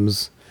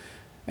games,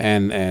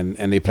 and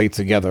they play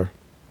together,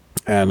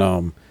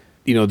 and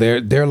you know,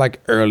 they're like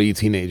early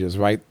teenagers,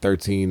 right?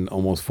 13,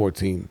 almost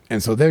 14.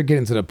 And so they're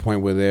getting to the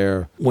point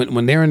where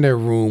when they're in their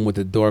room with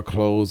the door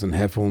closed and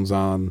headphones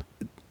on,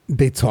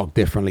 they talk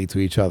differently to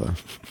each other.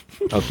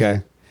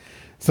 Okay.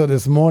 So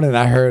this morning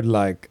I heard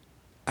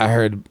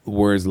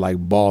words like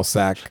ball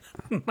sack.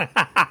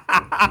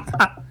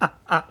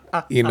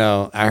 You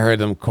know, I heard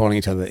them calling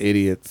each other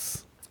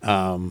idiots.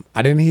 I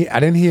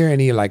didn't hear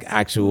any like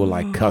actual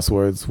like cuss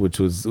words, which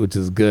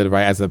is good,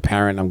 right? As a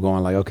parent, I'm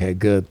going like, okay,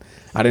 good.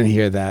 I didn't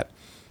hear that.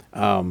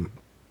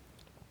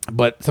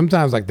 But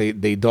sometimes like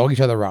they dog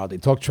each other out, they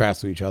talk trash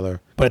to each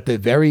other. But at the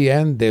very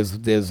end,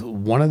 there's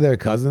one of their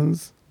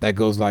cousins that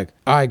goes like,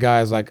 all right,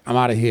 guys, like I'm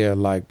out of here,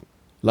 like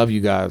love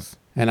you guys.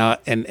 And I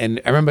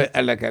remember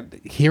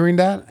like hearing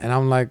that, and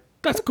I'm like,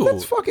 that's cool.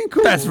 That's fucking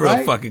cool. That's real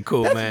right? fucking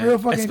cool, that's man. Real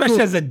fucking especially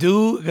cool. as a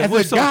dude, as we're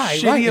a so guy,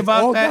 shitty right?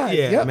 about that. Guys.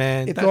 Yeah, yep.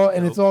 man.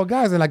 It's all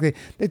guys, and like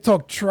they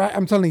talk trash.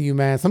 I'm telling you,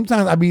 man.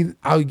 Sometimes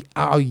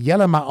I'll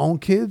yell at my own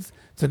kids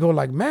to go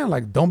like, man,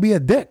 like don't be a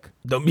dick.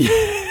 Don't be.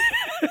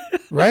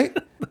 Right?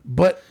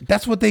 But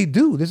that's what they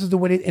do. This is the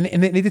way they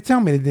and they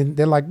tell me.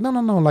 They're like, no,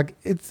 like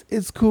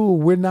it's cool.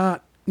 We're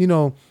not, you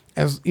know,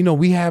 as you know,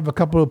 we have a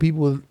couple of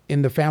people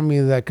in the family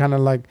that kind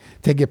of like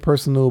take it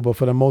personal, but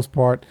for the most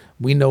part,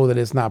 we know that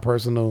it's not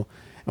personal,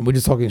 and we're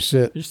just talking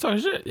shit. You're just talking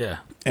shit, yeah.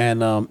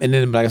 And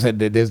then like I said,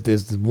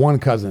 there's one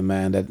cousin,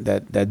 man,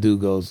 that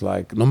dude goes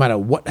like, no matter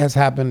what has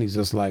happened, he's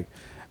just like,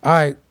 all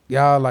right,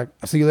 y'all, like,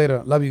 I'll see you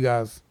later. Love you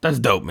guys. That's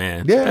dope,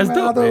 man. Yeah, that's man,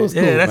 dope, man. Cool,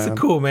 yeah, that's man.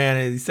 Cool, man.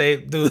 And you say,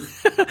 dude,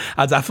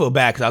 I feel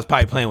bad because I was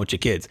probably playing with your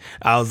kids.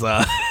 I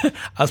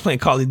was playing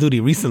Call of Duty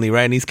recently,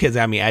 right? And these kids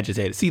had me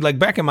agitated. See, like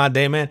back in my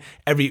day, man,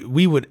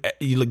 you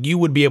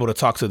would be able to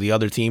talk to the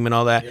other team and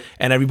all that, yep.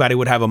 And everybody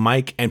would have a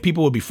mic, and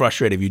people would be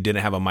frustrated if you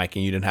didn't have a mic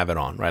and you didn't have it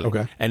on, right?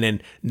 Okay. And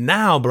then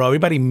now, bro,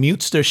 everybody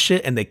mutes their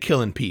shit and they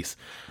kill in peace.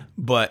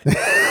 But the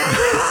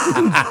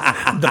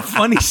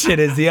funny shit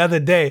is the other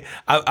day,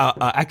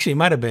 I actually it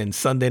might have been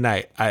Sunday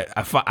night. I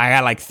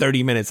got like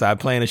 30 minutes. I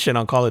playing a shit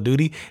on Call of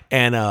Duty,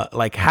 and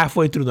like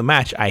halfway through the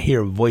match, I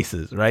hear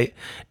voices, right?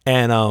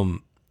 And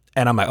I'm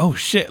like, oh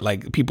shit!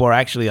 Like people are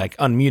actually like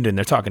unmuted and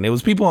they're talking. It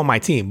was people on my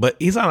team, but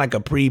he's not like a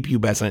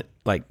prepubescent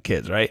like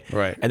kids, right?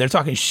 Right. And they're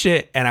talking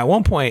shit. And at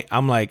one point,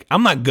 I'm like,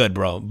 I'm not good,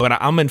 bro, but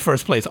I'm in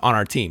first place on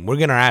our team. We're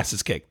getting our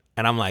asses kicked.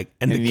 And I'm like,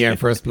 and you're in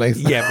first place?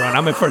 Yeah, bro, and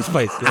I'm in first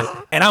place.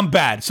 And I'm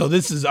bad. So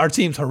our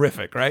team's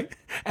horrific, right?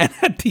 And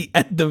at the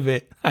end of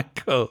it, I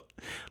go,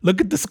 look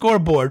at the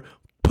scoreboard.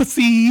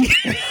 Pussy.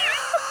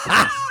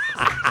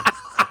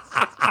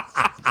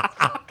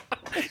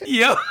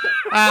 Yo.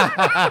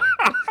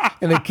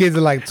 And the kids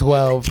are like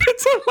 12.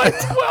 Kids are like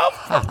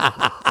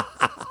 12.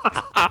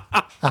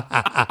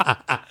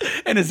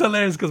 And it's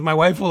hilarious because my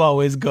wife will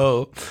always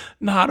go,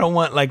 no, I don't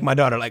want, like, my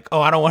daughter, like,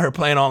 oh, I don't want her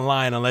playing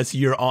online unless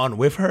you're on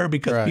with her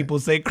because people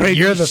say crazy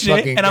you're the shit.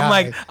 fucking And I'm guy.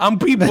 like, I'm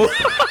people.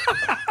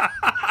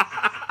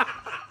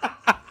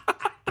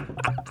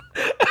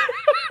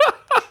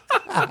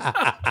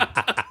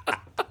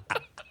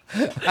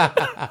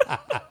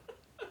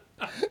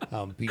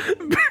 People.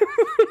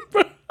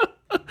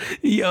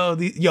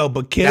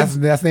 But kids.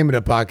 That's the name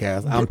of the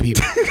podcast. I'm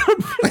people.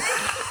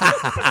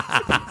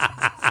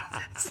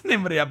 That's the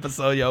name of the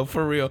episode, yo,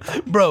 for real.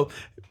 Bro,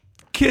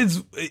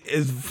 kids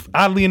is,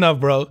 oddly enough,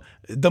 bro,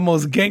 the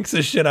most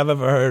gangster shit I've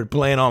ever heard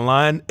playing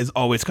online is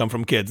always come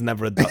from kids,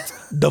 never adults.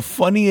 The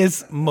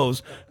funniest,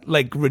 most,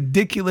 like,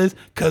 ridiculous,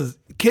 because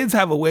kids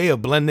have a way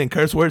of blending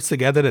curse words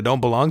together that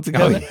don't belong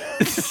together. Oh, yeah.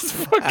 It's just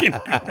fucking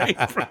great,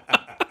 bro.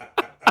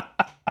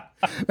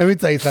 Let me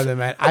tell you something,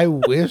 man. I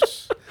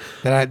wish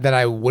that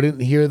I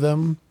wouldn't hear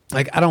them.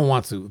 Like, I don't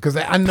want to, because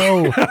I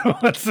know,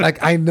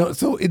 like, I know.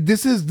 So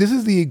this is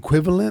the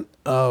equivalent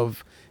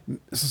of,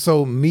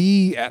 so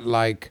me at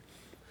like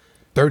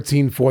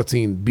 13,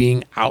 14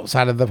 being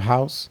outside of the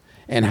house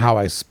and how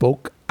I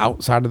spoke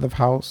outside of the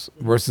house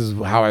versus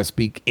how I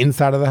speak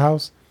inside of the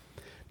house.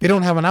 They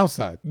don't have an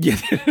outside. Yeah.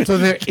 So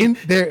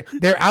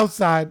their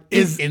outside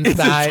is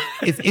inside.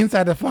 It's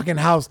inside the fucking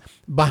house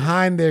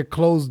behind their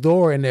closed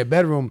door in their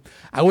bedroom.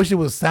 I wish it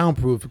was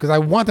soundproof because I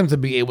want them to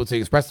be able to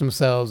express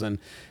themselves and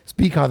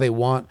speak how they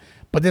want.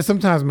 But there's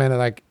sometimes, man,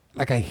 that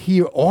like I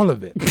hear all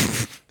of it.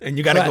 And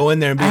you got to go in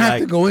there and be like. I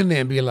have to go in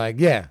there and be like,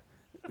 yeah,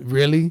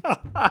 really?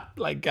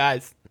 Like,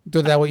 guys.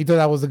 You thought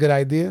that was a good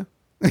idea?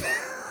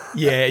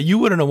 Yeah, you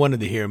wouldn't have wanted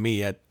to hear me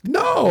yet.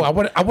 No, I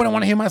wouldn't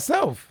want to hear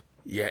myself.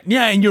 Yeah,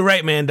 and you're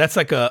right, man. That's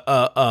like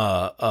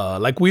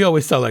like we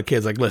always tell our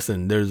kids, like,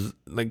 listen, there's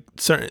like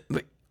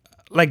certain,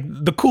 like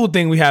the cool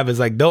thing we have is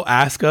like they'll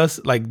ask us,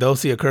 like they'll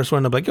see a curse word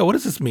and they'll be like, yo, what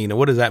does this mean? Or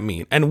what does that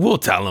mean? And we'll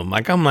tell them.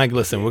 Like, I'm like,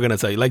 listen, we're gonna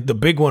tell you. Like the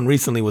big one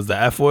recently was the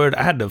F word.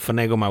 I had to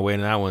finagle my way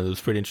into that one. It was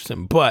pretty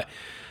interesting, but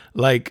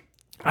like.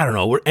 I don't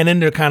know. And then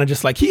they're kind of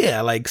just like,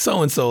 yeah, like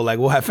so-and-so, like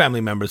we'll have family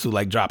members who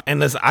like drop.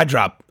 And listen, I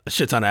drop a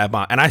shit ton of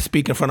F-bomb and I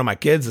speak in front of my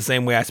kids the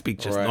same way I speak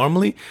just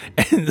normally.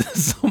 And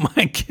so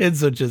my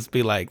kids will just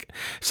be like,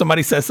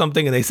 somebody says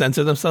something and they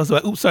censor themselves. They're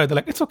like, oops, sorry. They're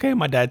like, it's okay.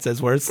 My dad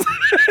says worse.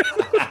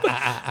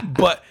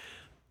 But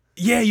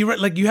yeah, you're right.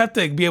 Like you have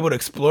to be able to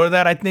explore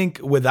that, I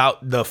think, without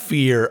the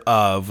fear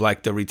of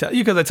like the retail.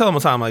 Because I tell them all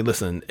the time, like,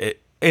 listen,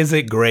 is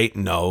it great?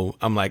 No.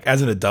 I'm like,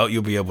 as an adult,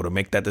 you'll be able to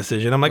make that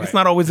decision. I'm like, It's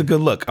not always a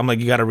good look. I'm like,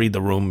 you got to read the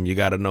room. You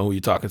got to know who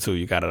you're talking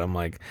to. I'm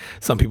like,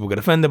 some people get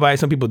offended by it.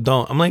 Some people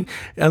don't. I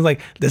was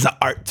like, there's an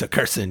art to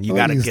cursing. You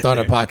got to start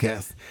there. a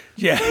podcast.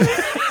 Yeah.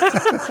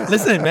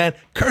 Listen, man,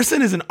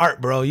 cursing is an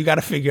art, bro. You got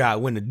to figure out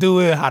when to do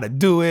it, how to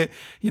do it,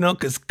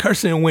 because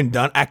cursing, when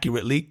done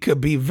accurately, could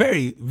be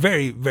very,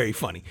 very, very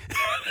funny.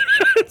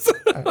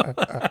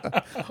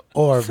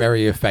 Or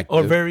very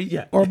effective.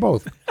 Or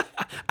both.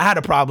 I had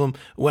a problem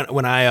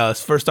when I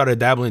first started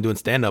dabbling doing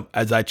stand-up,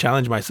 as I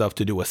challenged myself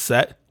to do a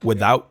set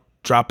without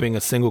dropping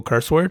a single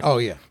curse word. Oh,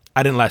 yeah.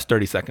 I didn't last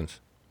 30 seconds.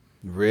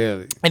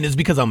 Really? And it's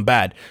because I'm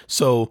bad.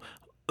 So,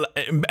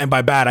 and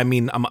by bad, I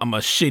mean I'm a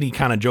shitty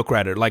kind of joke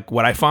writer. Like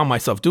what I found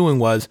myself doing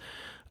was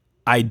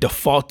I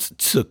default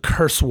to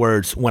curse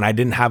words when I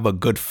didn't have a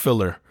good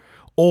filler.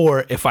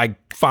 Or if I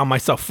found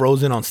myself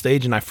frozen on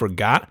stage and I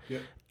forgot,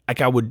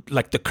 like I would,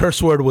 like the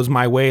curse word was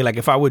my way. Like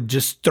if I would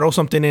just throw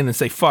something in and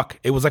say fuck,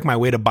 it was like my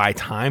way to buy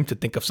time to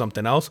think of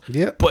something else.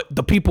 Yeah. But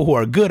the people who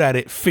are good at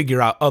it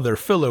figure out other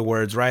filler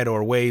words, right?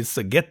 Or ways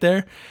to get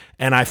there.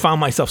 And I found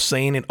myself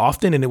saying it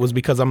often, and it was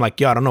because I'm like,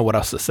 yo, I don't know what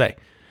else to say.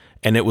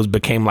 And it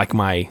became like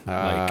my,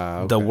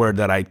 the word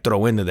that I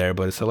throw into there,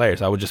 but it's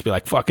hilarious. I would just be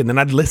like, fuck. And then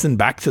I'd listen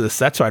back to the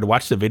sets or I'd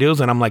watch the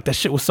videos and I'm like, that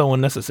shit was so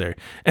unnecessary.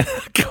 And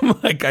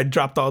I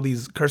dropped all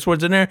these curse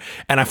words in there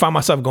and I found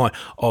myself going,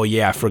 oh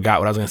yeah, I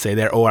forgot what I was going to say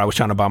there. Or I was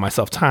trying to buy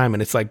myself time.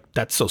 And it's like,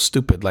 that's so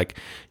stupid. Like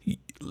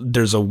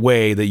there's a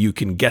way that you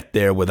can get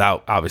there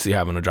without obviously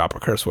having to drop a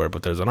curse word,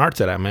 but there's an art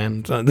to that,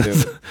 man. Well,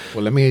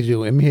 let me hit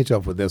you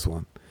up with this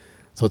one.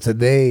 So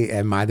today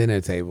at my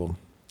dinner table,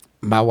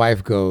 my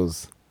wife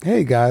goes,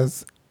 hey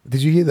guys,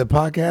 did you hear the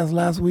podcast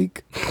last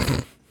week?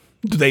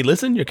 Do they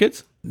listen, your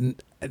kids?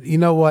 You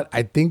know what?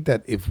 I think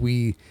that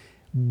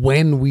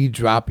when we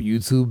drop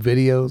YouTube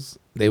videos,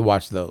 they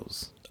watch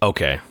those.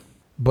 Okay.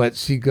 But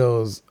she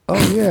goes,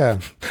 oh yeah.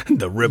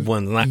 The rib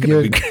one's not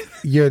going to be good.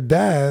 Your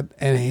dad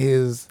and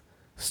his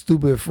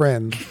stupid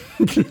friend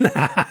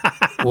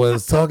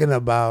was talking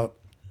about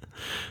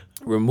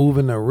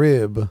removing a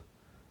rib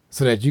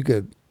so that you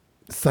could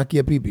suck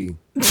your pee-pee.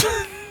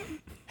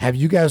 Have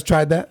you guys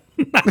tried that?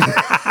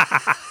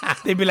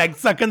 They'd be like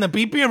sucking the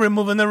pee-pee or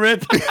removing the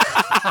rib.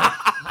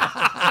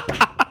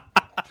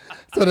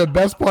 So the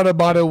best part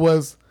about it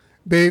was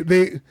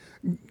the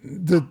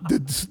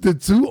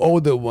two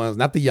older ones,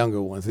 not the younger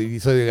ones.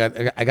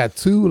 So I got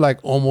two like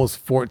almost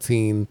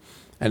 14,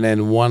 and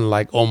then one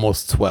like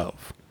almost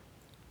 12.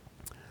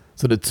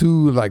 So the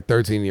two like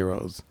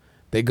 13-year-olds,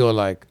 they go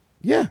like,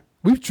 "Yeah,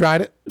 we've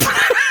tried it,"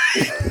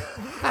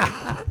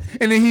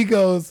 and then he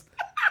goes,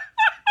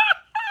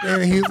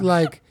 and he's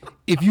like,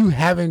 "If you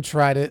haven't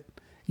tried it,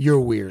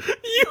 you're weird."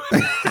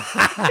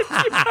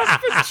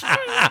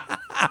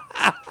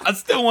 I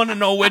still want to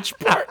know which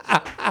part.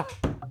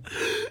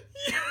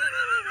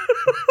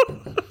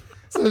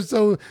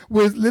 So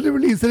we're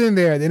literally sitting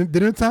there at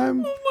dinner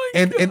time,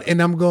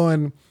 and I'm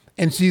going,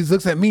 and she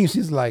looks at me and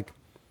she's like,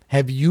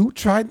 "Have you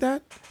tried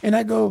that?" And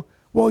I go,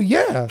 "Well,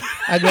 yeah."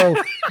 I go,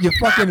 "You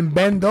fucking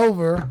bend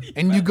over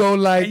and you go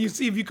like, and you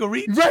see if you can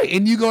reach, right?"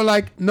 And you go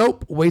like,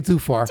 "Nope, way too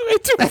far." Way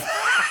too far.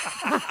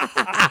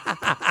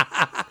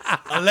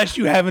 Unless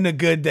you're having a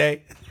good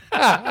day.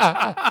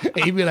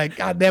 And you'd be like,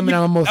 "God damn it,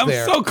 I'm almost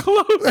there. I'm so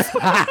close."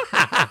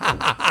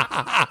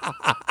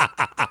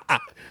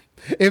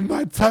 If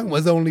my tongue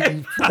was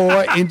only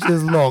 4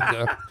 inches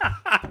longer.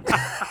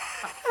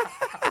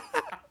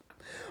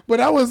 But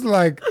I was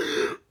like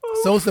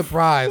so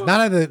surprised.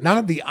 Not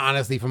at the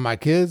honesty from my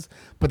kids,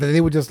 but that they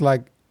were just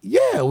like,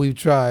 "Yeah, we've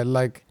tried."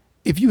 Like,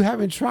 if you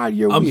haven't tried,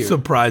 you're weird. I'm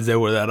surprised they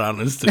were that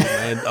honest too,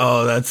 man.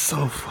 Oh, that's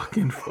so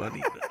fucking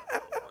funny.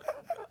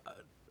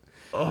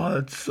 Oh,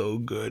 that's so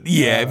good.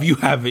 Yeah, if you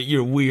haven't,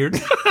 you're weird.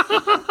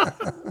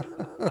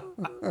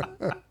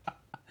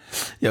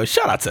 Yo,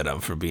 shout out to them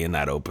for being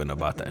that open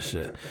about that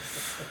shit.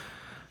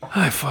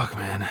 Ay, fuck,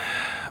 man.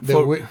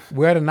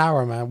 We're at an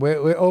hour, man.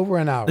 We're over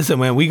an hour. Listen,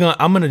 man,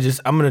 I'm gonna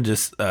just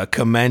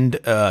commend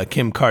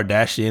Kim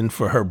Kardashian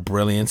for her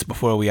brilliance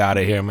before we out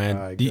of here,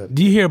 man.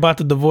 Do you hear about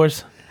the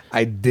divorce?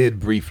 I did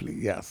briefly,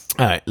 yes.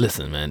 All right,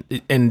 listen, man,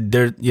 and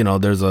there's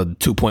a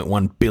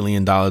 $2.1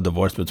 billion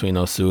divorce between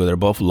those two. They're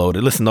both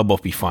loaded. Listen, they'll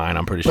both be fine.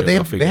 I'm pretty sure. But they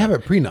have a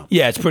prenup.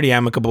 Yeah, it's pretty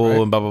amicable, right?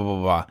 And blah blah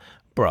blah blah.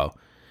 Bro,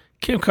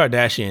 Kim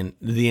Kardashian,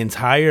 the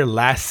entire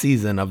last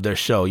season of their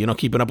show,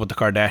 Keeping Up with the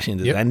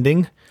Kardashians is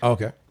ending.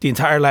 Okay. The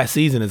entire last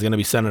season is going to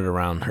be centered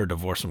around her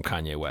divorce from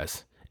Kanye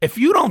West. If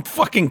you don't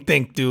fucking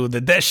think, dude,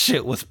 that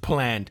shit was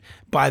planned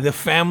by the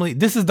family,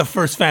 this is the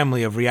first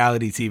family of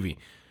reality TV.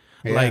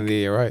 Yeah,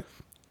 you're right.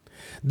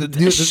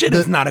 This shit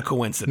is not a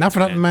coincidence. Not for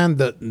nothing, man.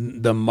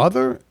 The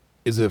mother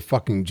is a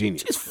fucking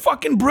genius. She's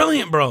fucking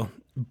brilliant, bro.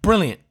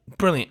 Brilliant.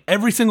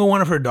 Every single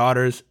one of her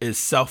daughters is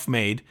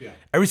self-made. Yeah.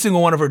 Every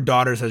single one of her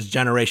daughters has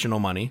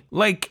generational money.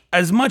 Like,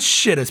 as much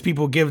shit as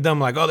people give them,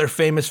 like, oh, they're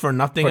famous for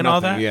nothing and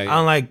all that. Yeah.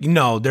 I'm like,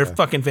 no, they're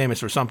fucking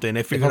famous for something.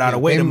 They figured out a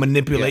way to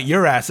manipulate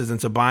your asses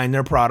into buying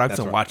their products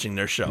and watching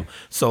their show.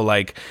 So,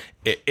 like,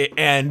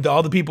 and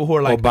all the people who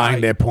are like, or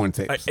buying their porn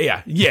tapes.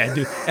 Yeah,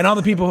 dude. And all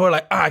the people who are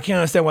like, I can't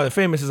understand why they're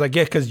famous. Is like,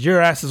 yeah, because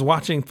your ass is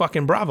watching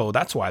fucking Bravo.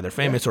 That's why they're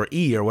famous, or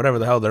E, or whatever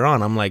the hell they're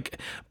on. I'm like,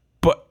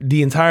 but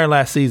the entire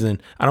last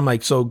season, and I'm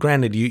like, so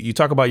granted, you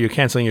talk about you're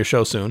canceling your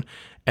show soon,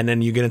 and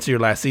then you get into your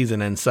last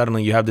season, and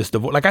suddenly you have this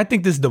divorce. Like, I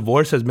think this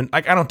divorce has been,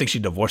 like, I don't think she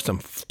divorced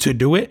him to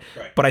do it,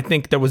 right. But I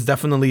think there was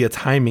definitely a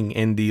timing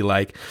in the,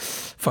 like,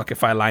 fuck,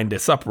 if I line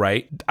this up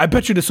right, I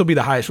bet you this will be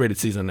the highest rated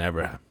season I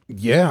ever had.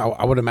 Yeah,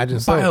 I would imagine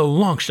so. By a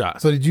long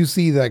shot. So did you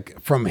see, like,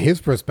 from his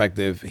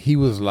perspective, he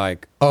was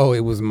like, oh,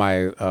 it was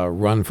my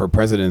run for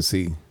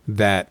presidency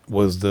that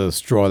was the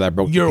straw that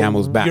broke the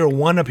camel's back. Your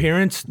one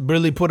appearance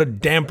really put a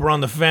damper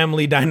on the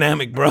family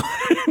dynamic, bro.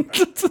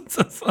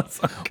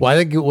 Well, I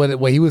think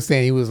what he was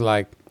saying, he was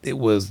like, it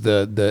was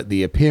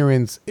the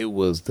appearance, it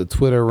was the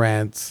Twitter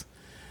rants,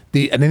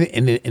 and then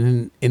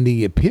in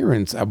the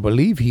appearance, I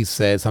believe he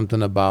said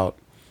something about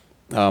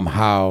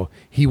how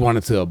he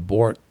wanted to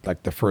abort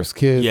like the first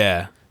kid.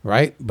 Yeah.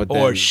 Right? But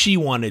then, or she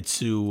wanted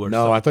to. Or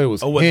no, something. I thought it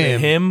was him. Was it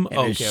him?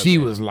 And she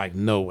was like,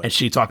 no way. And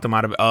she talked him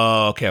out of it.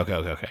 Oh,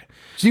 okay.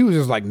 She was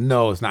just like,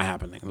 no, it's not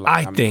happening.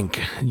 Like, I think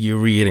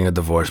you're getting a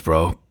divorce,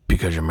 bro,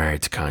 because you're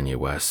married to Kanye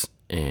West.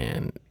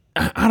 And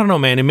I don't know,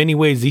 man. In many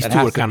ways, these two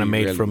are kind of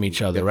made really from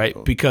each other, difficult.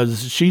 Right?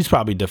 Because she's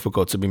probably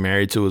difficult to be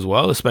married to as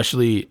well.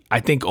 Especially, I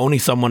think only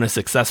someone as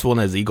successful and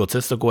as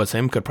egotistical as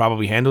him could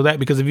probably handle that.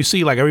 Because if you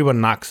see, like,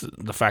 everyone knocks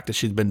the fact that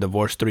she's been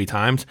divorced 3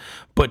 times,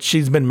 but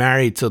she's been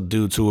married to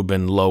dudes who have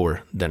been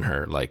lower than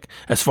her, like,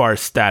 as far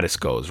as status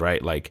goes,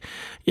 right? Like,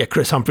 yeah,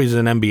 Chris Humphries is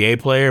an NBA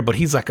player, but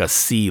he's like a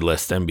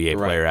C-list NBA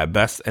player at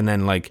best. And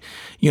then, like,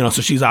 so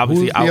she's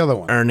obviously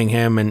out earning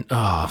him, and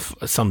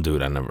some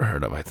dude I never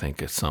heard of. I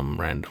think it's some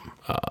random.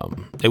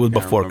 It was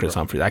before Chris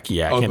Humphries. I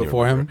can't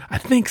before him. I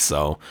think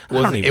so.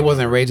 It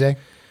wasn't Ray J.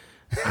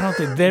 I don't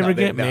think they ever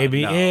get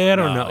maybe. I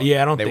don't know.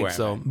 Yeah, I don't think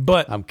so.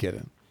 But I'm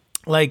kidding.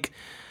 Like,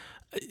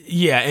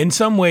 yeah, in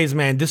some ways,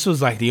 man, this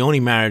was like the only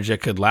marriage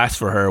that could last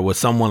for her with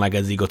someone like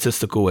as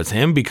egotistical as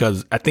him,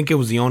 because I think it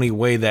was the only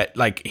way that,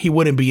 like, he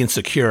wouldn't be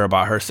insecure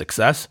about her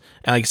success,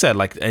 and like I said,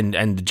 like, and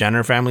the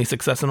Jenner family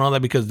success and all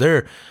that, because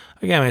they're,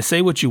 again, man,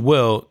 say what you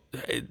will,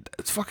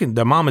 it's fucking,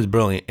 their mom is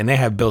brilliant, and they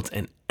have built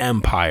an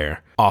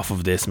empire off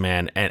of this,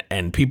 man.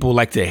 And people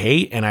like to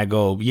hate, and I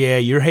go, yeah,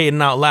 you're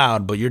hating out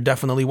loud, but you're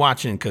definitely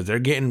watching because they're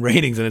getting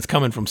ratings and it's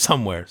coming from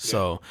somewhere.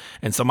 So,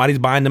 and somebody's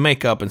buying the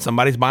makeup and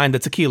somebody's buying the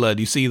tequila.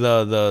 Do you see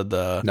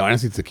the No, I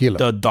didn't see tequila.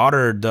 the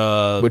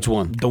daughter, Which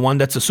one? The one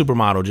that's a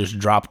supermodel just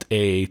dropped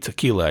a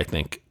tequila, I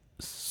think.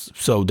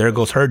 So there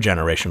goes her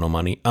generational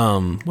money.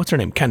 What's her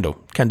name? Kendall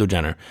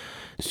Jenner.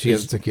 She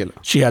has a tequila.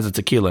 She has a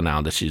tequila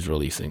now that she's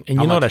releasing. And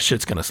that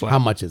shit's going to slap. How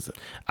much is it?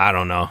 I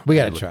don't know. We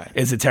got to try it.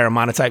 Is it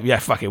Terramana type? Yeah,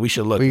 fuck it. We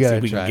should look. We See gotta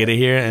if we try can get it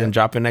here and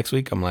drop it next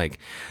week. I'm like,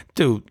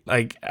 dude,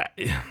 like,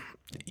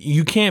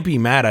 you can't be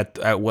mad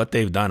at what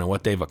they've done and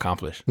what they've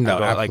accomplished. No,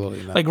 like,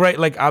 absolutely not. Like, right,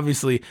 like,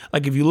 obviously,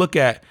 like, if you look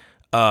at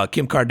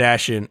Kim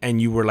Kardashian and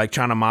you were like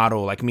trying to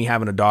model like me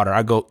having a daughter,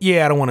 I go,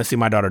 yeah, I don't want to see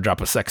my daughter drop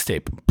a sex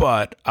tape.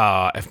 But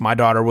if my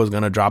daughter was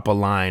going to drop a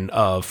line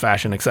of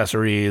fashion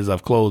accessories,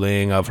 of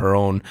clothing, of her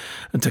own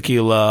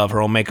tequila, of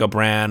her own makeup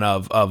brand,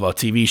 of a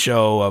TV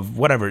show, of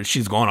whatever,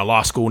 she's going to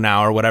law school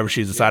now or whatever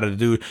she's decided to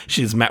do.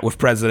 She's met with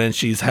presidents.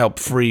 She's helped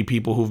free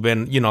people who've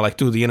been, like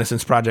through the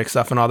Innocence Project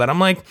stuff and all that. I'm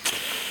like,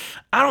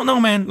 I don't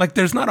know, man. Like,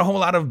 there's not a whole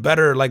lot of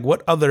better, like,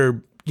 what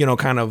other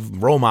kind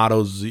of role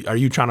models are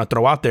you trying to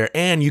throw out there?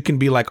 And you can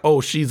be like, oh,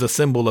 she's a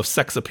symbol of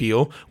sex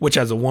appeal, which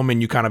as a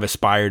woman you kind of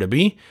aspire to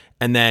be.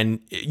 And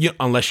then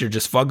unless you're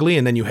just fugly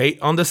and then you hate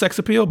on the sex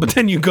appeal, but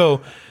then you go,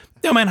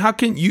 yeah, man, how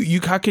can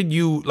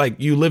you like,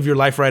 you live your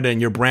life right and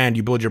your brand,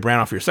 you build your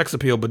brand off your sex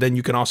appeal, but then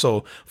you can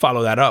also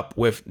follow that up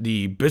with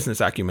the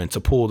business acumen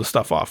to pull the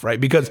stuff off, right?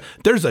 Because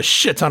there's a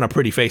shit ton of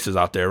pretty faces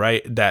out there,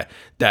 right? That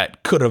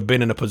could have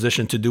been in a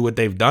position to do what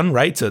they've done,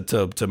 right?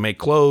 To make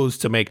clothes,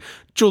 to make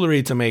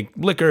jewelry, to make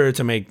liquor,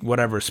 to make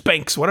whatever,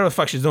 Spanx, whatever the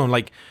fuck she's doing.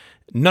 Like,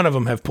 none of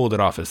them have pulled it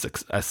off as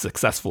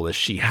successful as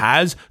she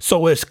has.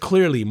 So it's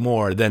clearly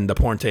more than the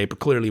porn tape,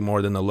 clearly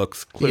more than the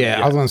looks. Clearly,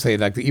 I was going to say,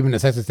 like, even the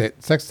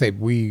sex tape,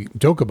 we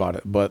joke about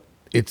it, but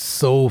it's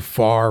so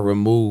far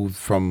removed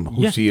from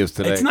who she is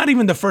today. It's not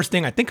even the first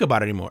thing I think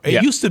about anymore.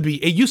 It used to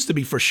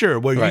be for sure,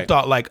 where you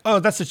thought like,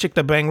 oh, that's the chick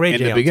that banged Ray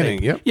J in the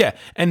beginning. Yep. Yeah.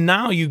 And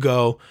now you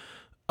go,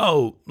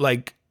 oh,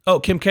 like, oh,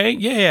 Kim K?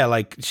 Yeah,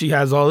 like, she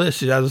has all this.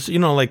 She has,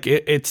 like,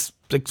 it's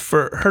like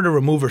for her to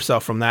remove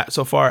herself from that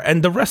so far,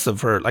 and the rest of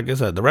her, like I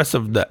said, the rest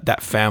of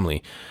that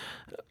family,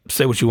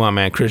 say what you want,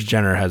 man, Kris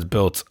Jenner has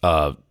built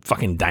a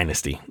fucking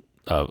dynasty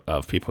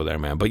of people there,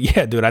 man. But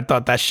yeah, dude, I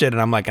thought that shit,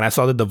 and I'm like, and I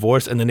saw the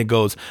divorce, and then it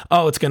goes,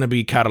 oh, it's gonna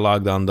be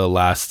cataloged on the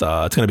last,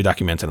 it's gonna be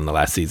documented in the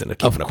last season of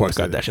Keeping Up with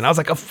the Kardashians. I was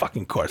like, oh,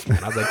 fucking course,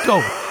 man. I was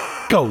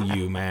like, go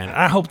you, man.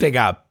 I hope they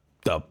got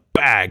the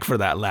bag for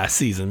that last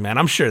season, man.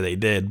 I'm sure they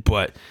did,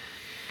 but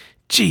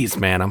geez,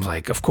 man, I'm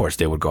like, of course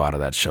they would go out of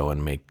that show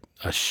and make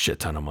a shit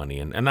ton of money.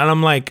 And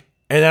I'm like,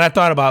 and then I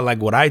thought about like,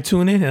 would I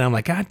tune in? And I'm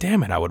like, God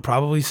damn it, I would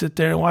probably sit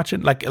there and watch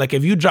it. Like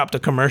if you dropped a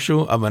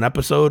commercial of an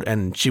episode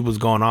and she was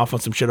going off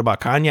on some shit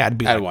about Kanye,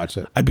 I'd watch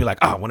it. I'd be like,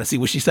 oh, I want to see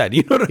what she said.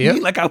 You know what I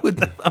mean? Like I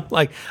would. I'm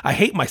like, I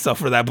hate myself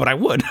for that, but I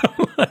would.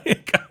 I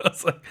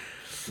was like,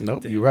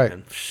 nope, you're right.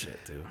 Man,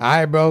 shit, dude. All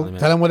right, bro.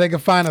 Tell them where they can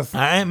find us.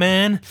 All right,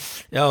 man.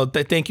 Yo,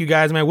 thank you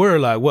guys, man. We're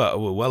like, what?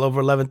 We're well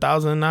over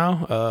 11,000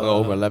 now.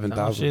 Over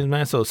 11,000.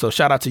 Man. So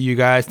shout out to you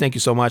guys. Thank you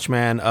so much,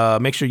 man.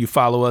 Make sure you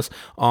follow us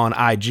on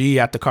IG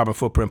at the Carbon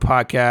Footprint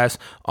Podcast,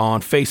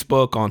 on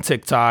Facebook, on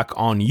TikTok,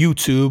 on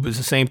YouTube. It's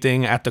the same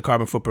thing at the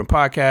Carbon Footprint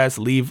Podcast.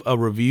 Leave a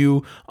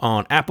review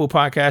on Apple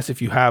Podcasts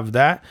if you have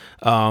that.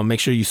 Make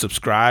sure you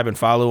subscribe and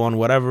follow on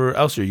whatever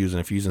else you're using.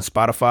 If you're using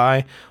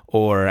Spotify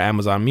or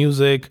Amazon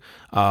Music,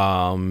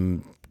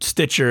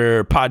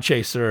 Stitcher,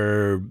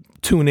 Podchaser,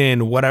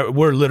 TuneIn, whatever.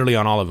 We're literally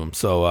on all of them.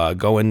 So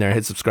go in there,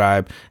 hit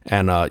subscribe,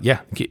 and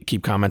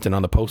keep commenting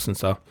on the posts and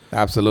stuff.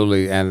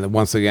 Absolutely. And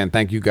once again,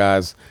 thank you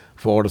guys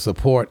for all the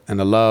support and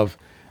the love.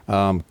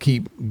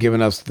 Keep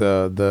giving us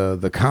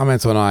the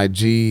comments on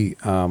IG,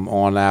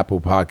 on Apple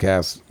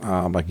Podcasts,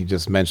 like you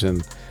just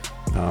mentioned.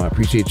 I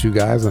appreciate you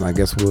guys, and I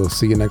guess we'll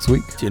see you next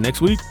week. See you next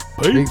week.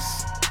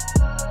 Peace.